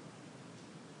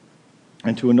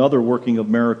 And to another working of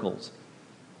miracles.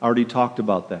 I already talked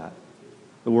about that.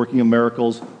 The working of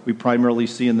miracles we primarily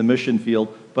see in the mission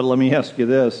field. But let me ask you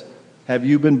this. Have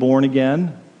you been born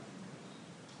again?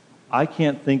 I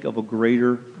can't think of a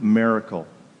greater miracle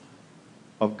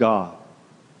of God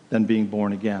than being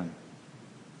born again.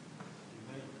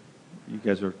 You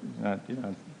guys are,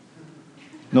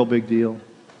 no big deal.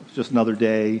 It's just another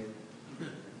day.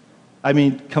 I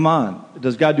mean, come on.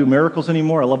 Does God do miracles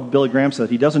anymore? I love what Billy Graham said.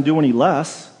 He doesn't do any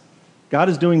less. God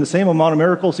is doing the same amount of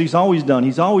miracles He's always done.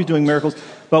 He's always doing miracles.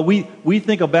 But we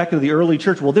think of back to the early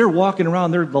church. Well, they're walking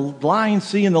around. They're the blind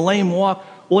see and the lame walk.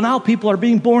 Well, now people are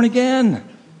being born again.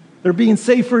 They're being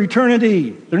saved for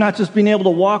eternity. They're not just being able to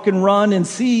walk and run and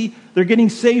see. They're getting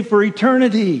saved for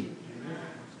eternity.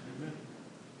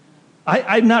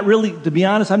 I'm not really, to be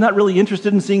honest, I'm not really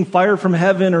interested in seeing fire from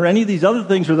heaven or any of these other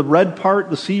things, or the red part,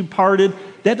 the sea parted.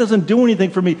 That doesn't do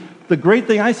anything for me. The great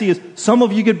thing I see is some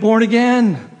of you get born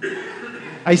again.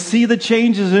 I see the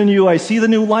changes in you. I see the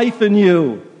new life in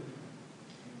you.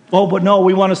 Oh, but no,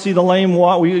 we want to see the lame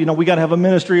walk. We got to have a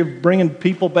ministry of bringing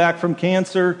people back from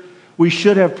cancer. We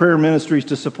should have prayer ministries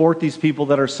to support these people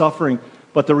that are suffering.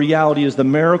 But the reality is the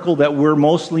miracle that we're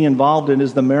mostly involved in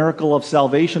is the miracle of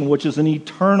salvation, which is an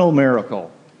eternal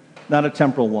miracle, not a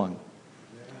temporal one.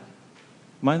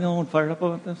 Am I the only one fired up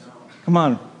about this? Come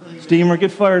on, Steamer,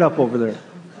 get fired up over there.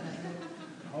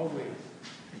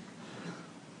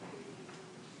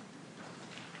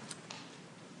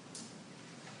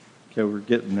 Okay, we're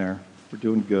getting there. We're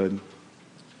doing good.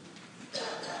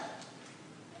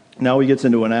 Now he gets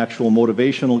into an actual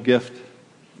motivational gift,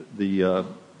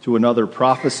 to another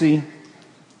prophecy.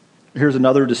 Here's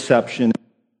another deception.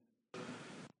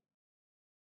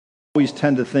 Always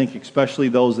tend to think, especially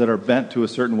those that are bent to a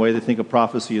certain way, they think a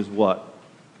prophecy is what?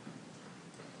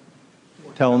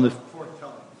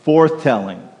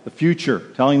 Forthtelling, the future,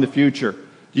 telling the future. Do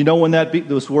you know when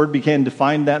this word became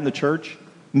defined that in the church?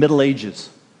 Middle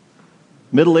Ages.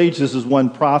 Middle Ages is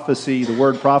when prophecy, the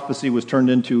word prophecy, was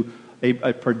turned into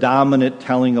a predominant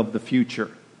telling of the future.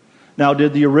 Now,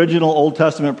 did the original Old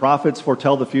Testament prophets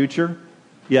foretell the future?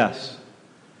 Yes.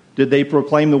 Did they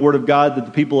proclaim the word of God that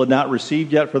the people had not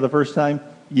received yet for the first time?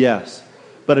 Yes.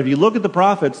 But if you look at the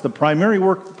prophets, the primary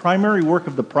work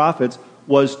of the prophets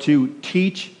was to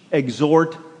teach,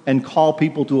 exhort, and call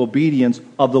people to obedience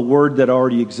of the word that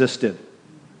already existed.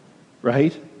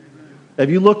 Right? If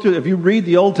you read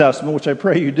the Old Testament, which I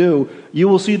pray you do, you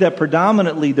will see that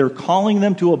predominantly they're calling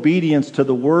them to obedience to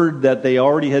the word that they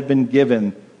already had been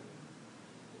given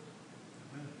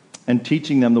and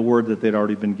teaching them the word that they'd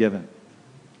already been given.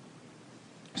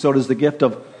 So does the gift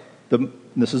of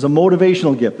this is a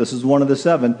motivational gift. This is one of the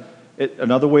 7.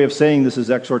 Another way of saying this is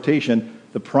exhortation.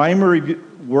 The primary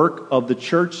work of the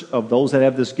church, of those that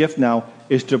have this gift now,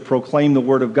 is to proclaim the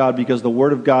word of God, because the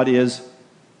word of God is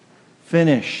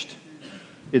finished.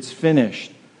 It's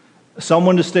finished.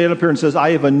 Someone to stand up here and says,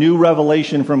 I have a new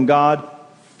revelation from God,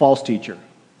 false teacher.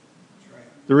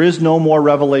 There is no more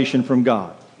revelation from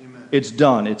God. Amen. It's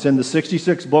done. It's in the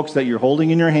 66 books that you're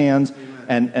holding in your hands.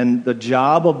 And the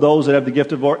job of those that have the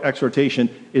gift of exhortation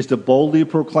is to boldly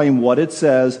proclaim what it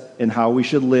says and how we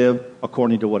should live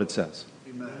according to what it says.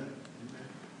 Amen.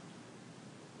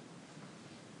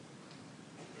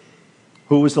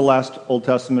 Who was the last Old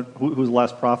Testament? Who was the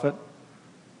last prophet?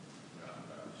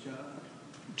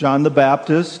 John the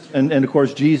Baptist. And of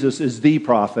course, Jesus is the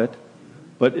prophet.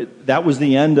 But that was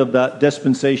the end of that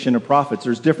dispensation of prophets.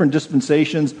 There's different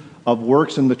dispensations of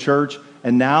works in the church.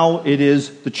 And now it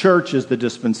is, the church is the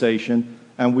dispensation,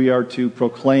 and we are to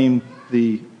proclaim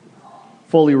the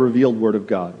fully revealed Word of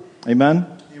God. Amen?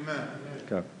 Amen.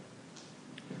 Okay.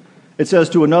 It says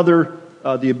to another,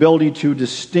 the ability to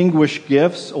distinguish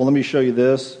gifts. Oh, let me show you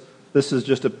this. This is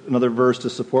just another verse to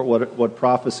support what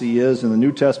prophecy is in the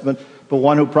New Testament. But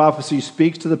one who prophecy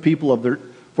speaks to the people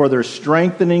for their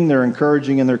strengthening, their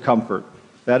encouraging, and their comfort.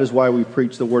 That is why we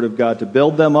preach the Word of God, to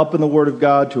build them up in the Word of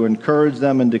God, to encourage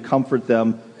them and to comfort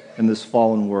them in this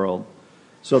fallen world.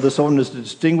 So this one is to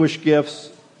distinguish gifts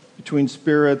between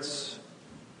spirits.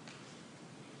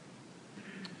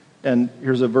 And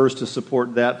here's a verse to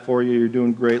support that for you. You're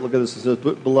doing great. Look at this. It says,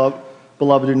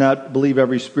 Beloved, do not believe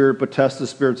every spirit, but test the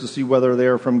spirits to see whether they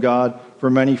are from God.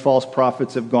 For many false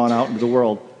prophets have gone out into the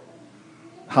world.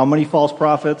 How many false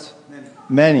prophets?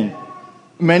 Many.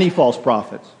 Many false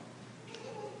prophets.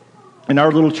 In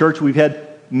our little church, we've had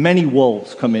many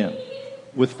wolves come in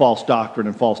with false doctrine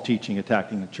and false teaching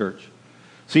attacking the church.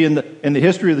 See, in the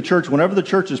history of the church, whenever the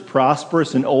church is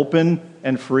prosperous and open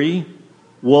and free,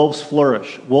 wolves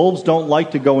flourish. Wolves don't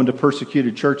like to go into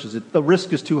persecuted churches. The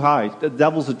risk is too high. The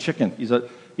devil's a chicken.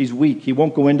 He's weak. He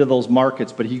won't go into those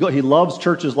markets. But he loves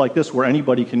churches like this where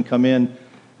anybody can come in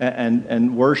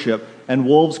and worship. And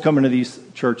wolves come into these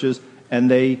churches and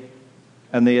they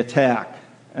attack.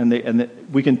 And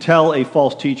we can tell a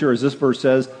false teacher, as this verse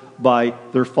says, by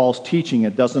their false teaching.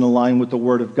 It doesn't align with the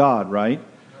Word of God, right?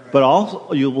 But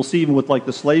also, you will see even with like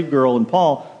the slave girl and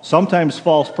Paul, sometimes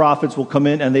false prophets will come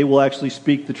in and they will actually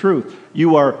speak the truth.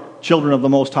 You are children of the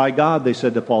Most High God, they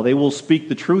said to Paul. They will speak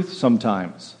the truth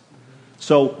sometimes.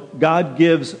 So God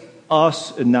gives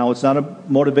us, and now it's not a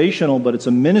motivational, but it's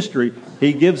a ministry.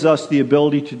 He gives us the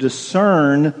ability to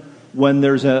discern when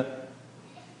there's an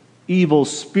evil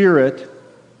spirit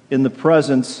in the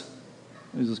presence.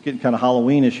 This is getting kind of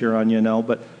Halloweenish here on you now,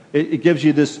 but it gives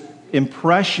you this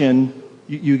impression.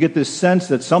 You get this sense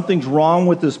that something's wrong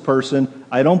with this person.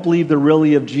 I don't believe they're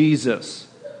really of Jesus.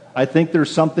 I think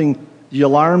there's something. The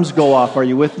alarms go off. Are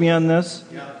you with me on this?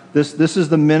 Yeah. This is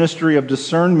the ministry of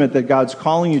discernment that God's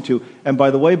calling you to. And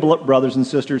by the way, brothers and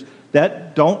sisters,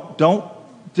 that don't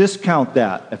discount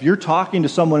that. If you're talking to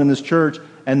someone in this church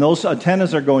and those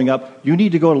antennas are going up, you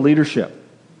need to go to leadership.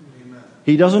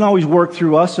 He doesn't always work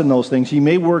through us in those things. He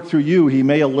may work through you. He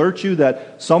may alert you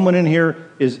that someone in here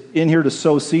is in here to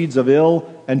sow seeds of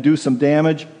ill and do some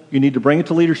damage. You need to bring it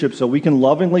to leadership so we can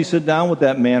lovingly sit down with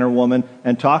that man or woman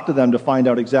and talk to them to find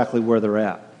out exactly where they're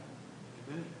at.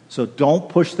 So don't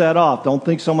push that off. Don't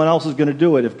think someone else is going to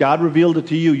do it. If God revealed it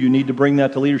to you, you need to bring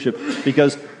that to leadership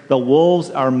because the wolves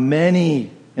are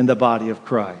many in the body of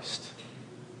Christ.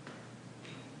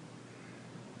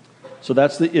 So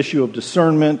that's the issue of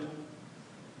discernment.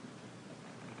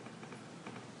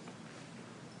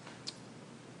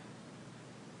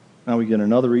 Now we get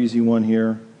another easy one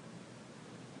here.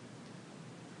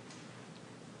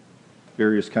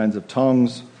 Various kinds of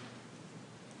tongues.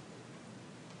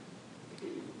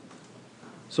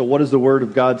 So what does the Word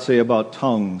of God say about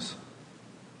tongues?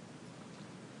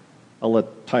 I'll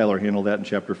let Tyler handle that in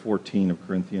chapter 14 of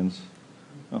Corinthians.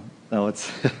 Oh, no,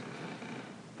 it's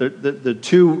the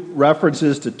two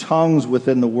references to tongues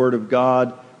within the Word of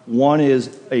God. One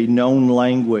is a known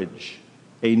language.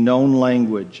 A known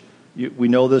language. We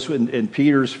know this in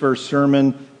Peter's first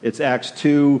sermon. It's Acts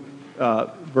 2,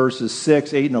 verses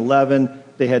 6, 8, and 11.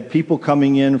 They had people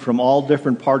coming in from all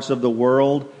different parts of the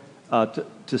world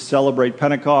to celebrate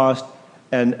Pentecost.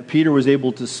 And Peter was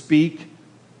able to speak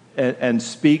and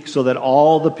speak so that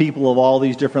all the people of all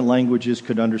these different languages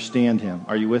could understand him.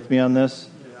 Are you with me on this?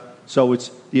 Yeah. So it's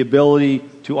the ability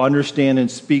to understand and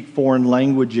speak foreign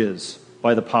languages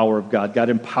by the power of God. God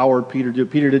empowered Peter to do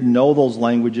it. Peter didn't know those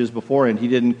languages beforehand. He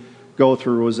didn't go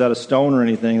through Rosetta Stone or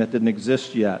anything. That didn't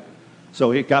exist yet.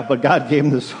 But God gave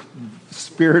him this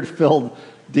spirit-filled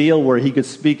deal where he could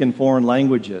speak in foreign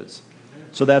languages.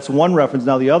 So that's one reference.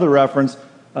 Now the other reference,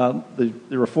 the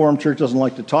Reformed Church doesn't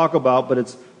like to talk about, but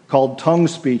it's called tongue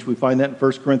speech. We find that in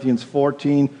 1 Corinthians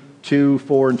 14, 2,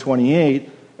 4, and 28.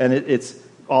 And it's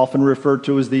often referred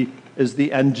to as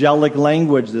the angelic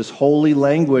language, this holy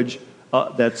language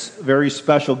that's very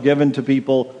special, given to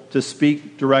people to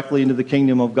speak directly into the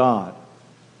kingdom of God.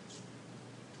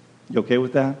 You okay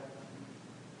with that?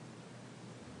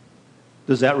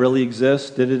 Does that really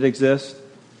exist? Did it exist?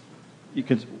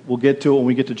 We'll get to it when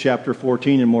we get to chapter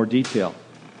 14 in more detail.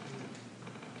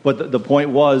 But the point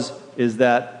is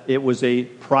that it was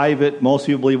most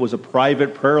people believe it was a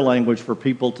private prayer language for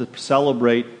people to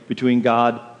celebrate between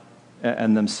God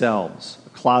and themselves. A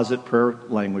closet prayer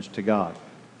language to God.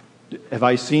 Have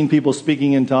I seen people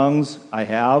speaking in tongues? I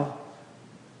have.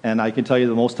 And I can tell you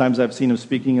the most times I've seen them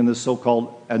speaking in this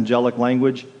so-called angelic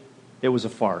language, it was a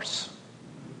farce.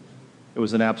 It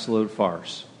was an absolute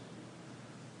farce.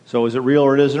 So is it real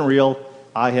or it isn't real?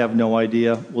 I have no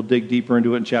idea. We'll dig deeper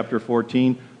into it in chapter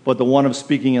 14. But the one of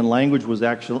speaking in language was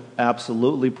actually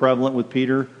absolutely prevalent with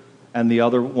Peter. And the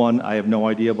other one, I have no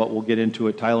idea, but we'll get into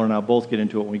it. Tyler and I will both get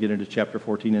into it when we get into chapter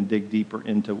 14 and dig deeper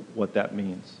into what that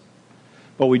means.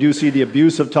 But we do see the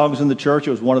abuse of tongues in the church.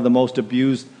 It was one of the most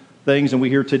abused things. And we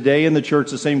hear today in the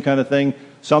church the same kind of thing.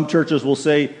 Some churches will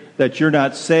say that you're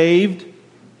not saved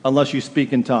unless you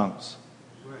speak in tongues.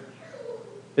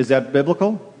 Is that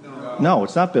biblical? No,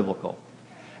 it's not biblical.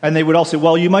 And they would all say,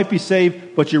 well, you might be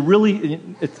saved, but you really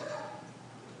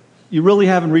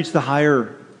haven't reached the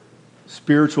higher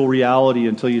spiritual reality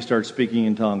until you start speaking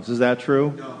in tongues. Is that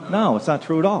true? No, it's not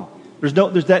true at all.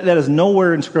 That is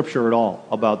nowhere in Scripture at all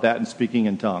about that and speaking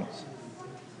in tongues.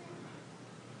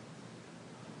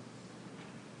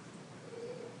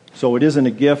 So it isn't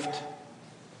a gift.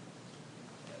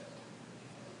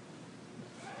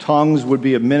 Tongues would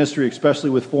be a ministry, especially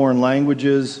with foreign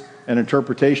languages. An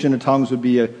interpretation of tongues would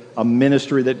be a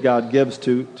ministry that God gives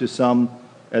to some,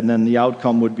 and then the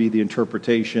outcome would be the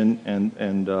interpretation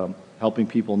and helping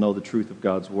people know the truth of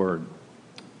God's Word.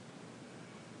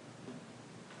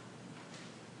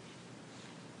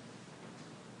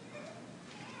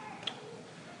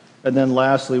 And then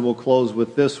lastly, we'll close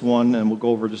with this one, and we'll go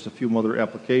over just a few other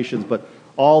applications. But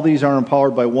all these are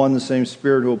empowered by one, the same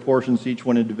Spirit who apportions each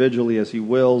one individually as He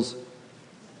wills.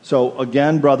 So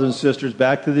again, brothers and sisters,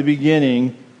 back to the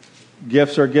beginning,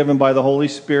 gifts are given by the Holy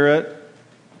Spirit.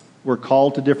 We're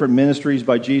called to different ministries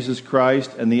by Jesus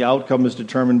Christ, and the outcome is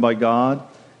determined by God.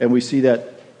 And we see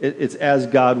that it's as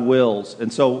God wills.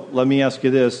 And so let me ask you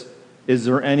this. Is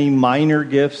there any minor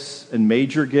gifts and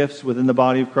major gifts within the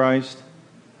body of Christ?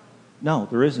 No,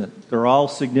 there isn't. They're all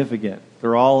significant.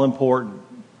 They're all important.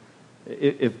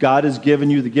 If God has given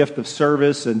you the gift of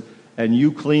service and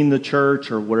you clean the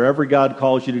church or whatever God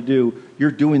calls you to do,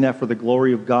 you're doing that for the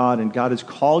glory of God. And God has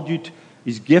called you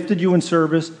He's gifted you in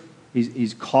service.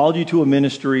 He's called you to a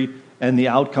ministry, and the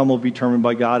outcome will be determined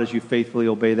by God as you faithfully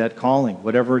obey that calling,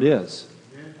 whatever it is.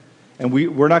 And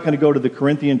we're not going to go to the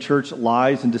Corinthian church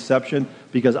lies and deception,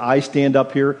 because I stand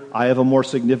up here, I have a more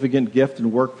significant gift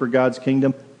and work for God's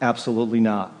kingdom? Absolutely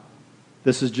not.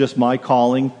 This is just my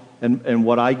calling and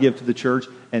what I give to the church.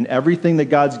 And everything that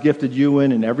God's gifted you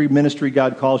in and every ministry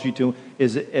God calls you to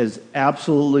is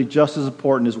absolutely just as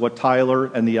important as what Tyler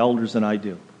and the elders and I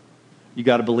do. You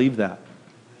got to believe that.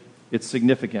 It's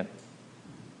significant.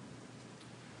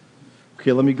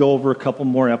 Okay, let me go over a couple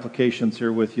more applications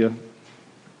here with you.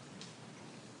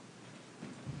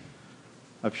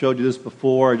 I've showed you this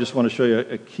before. I just want to show you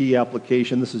a key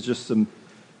application. This is just some.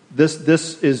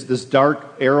 This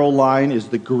dark arrow line is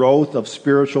the growth of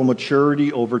spiritual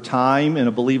maturity over time in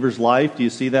a believer's life. Do you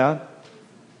see that?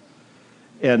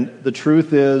 And the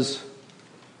truth is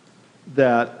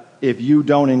that if you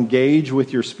don't engage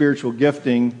with your spiritual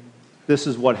gifting, this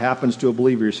is what happens to a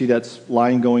believer. You see that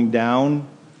line going down?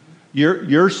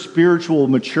 Your spiritual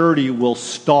maturity will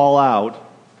stall out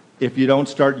if you don't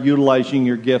start utilizing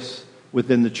your gifts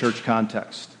within the church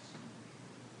context.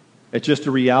 It's just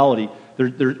a reality.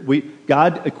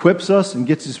 God equips us and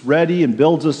gets us ready and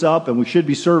builds us up, and we should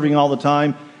be serving all the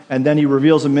time. And then He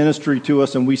reveals a ministry to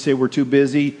us, and we say we're too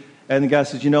busy. And the guy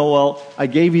says, well, I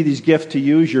gave you these gifts to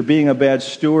use. You're being a bad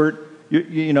steward.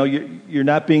 You're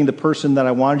not being the person that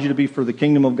I wanted you to be for the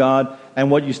kingdom of God.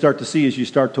 And what you start to see is you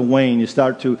start to wane. You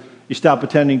stop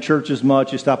attending church as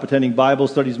much. You stop attending Bible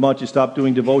studies much. You stop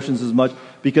doing devotions as much,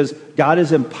 because God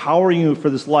is empowering you for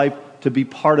this life to be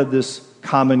part of this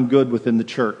common good within the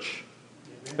church.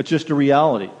 It's just a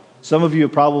reality. Some of you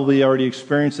have probably already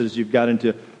experienced it as you've got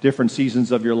into different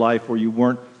seasons of your life where you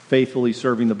weren't faithfully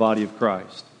serving the body of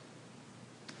Christ.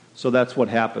 So that's what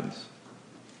happens.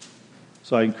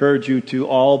 So I encourage you to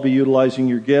all be utilizing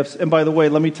your gifts. And by the way,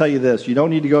 let me tell you this. You don't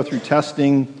need to go through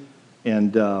testing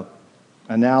and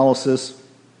analysis.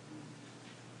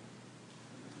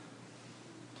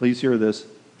 Please hear this.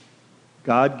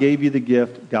 God gave you the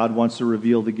gift. God wants to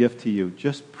reveal the gift to you.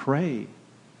 Just pray.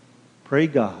 Pray,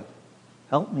 God,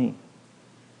 help me.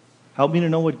 Help me to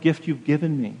know what gift you've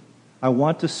given me. I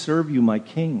want to serve you, my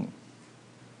King.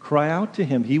 Cry out to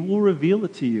Him. He will reveal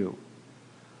it to you.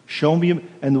 Show me.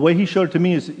 And the way He showed it to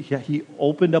me is He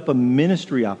opened up a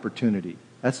ministry opportunity.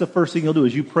 That's the first thing He'll do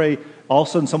is you pray. All of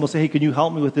a sudden someone will say, hey, can you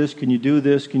help me with this? Can you do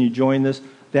this? Can you join this?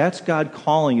 That's God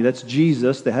calling you. That's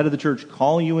Jesus, the head of the church,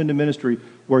 calling you into ministry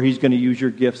where He's going to use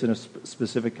your gifts in a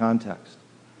specific context.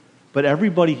 But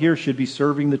everybody here should be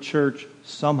serving the church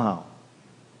somehow.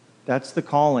 That's the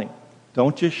calling.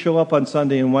 Don't just show up on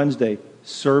Sunday and Wednesday.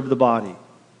 Serve the body.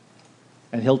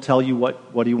 And He'll tell you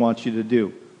what He wants you to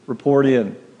do. Report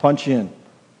in. Punch in.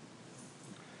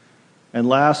 And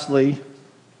lastly,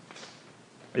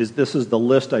 this is the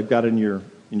list I've got in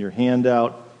your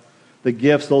handout. The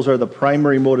gifts, those are the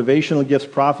primary motivational gifts: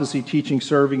 prophecy, teaching,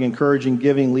 serving, encouraging,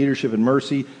 giving, leadership, and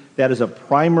mercy. That is a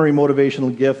primary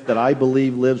motivational gift that I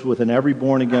believe lives within every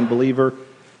born-again believer.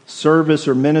 Service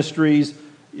or ministries,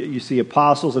 you see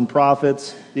apostles and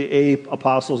prophets. The A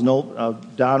apostles,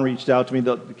 Don reached out to me.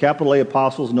 The capital A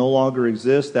apostles no longer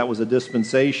exist. That was a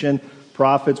dispensation.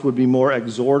 Prophets would be more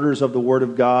exhorters of the Word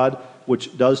of God,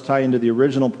 which does tie into the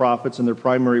original prophets and their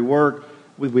primary work.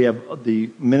 We have the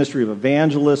ministry of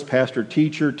evangelists, pastor,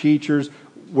 teacher, teachers,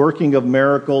 working of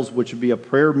miracles, which would be a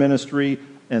prayer ministry,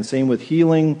 and same with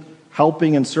healing,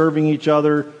 helping and serving each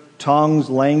other, tongues,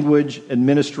 language,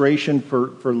 administration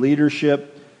for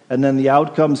leadership. And then the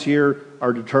outcomes here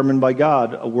are determined by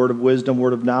God, a word of wisdom,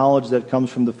 word of knowledge that comes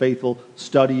from the faithful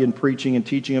study and preaching and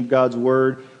teaching of God's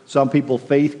word. Some people,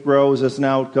 faith grows as an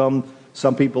outcome.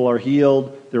 Some people are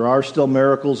healed. There are still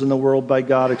miracles in the world by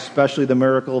God, especially the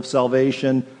miracle of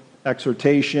salvation,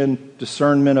 exhortation,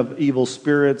 discernment of evil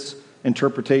spirits,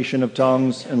 interpretation of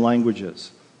tongues and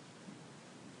languages.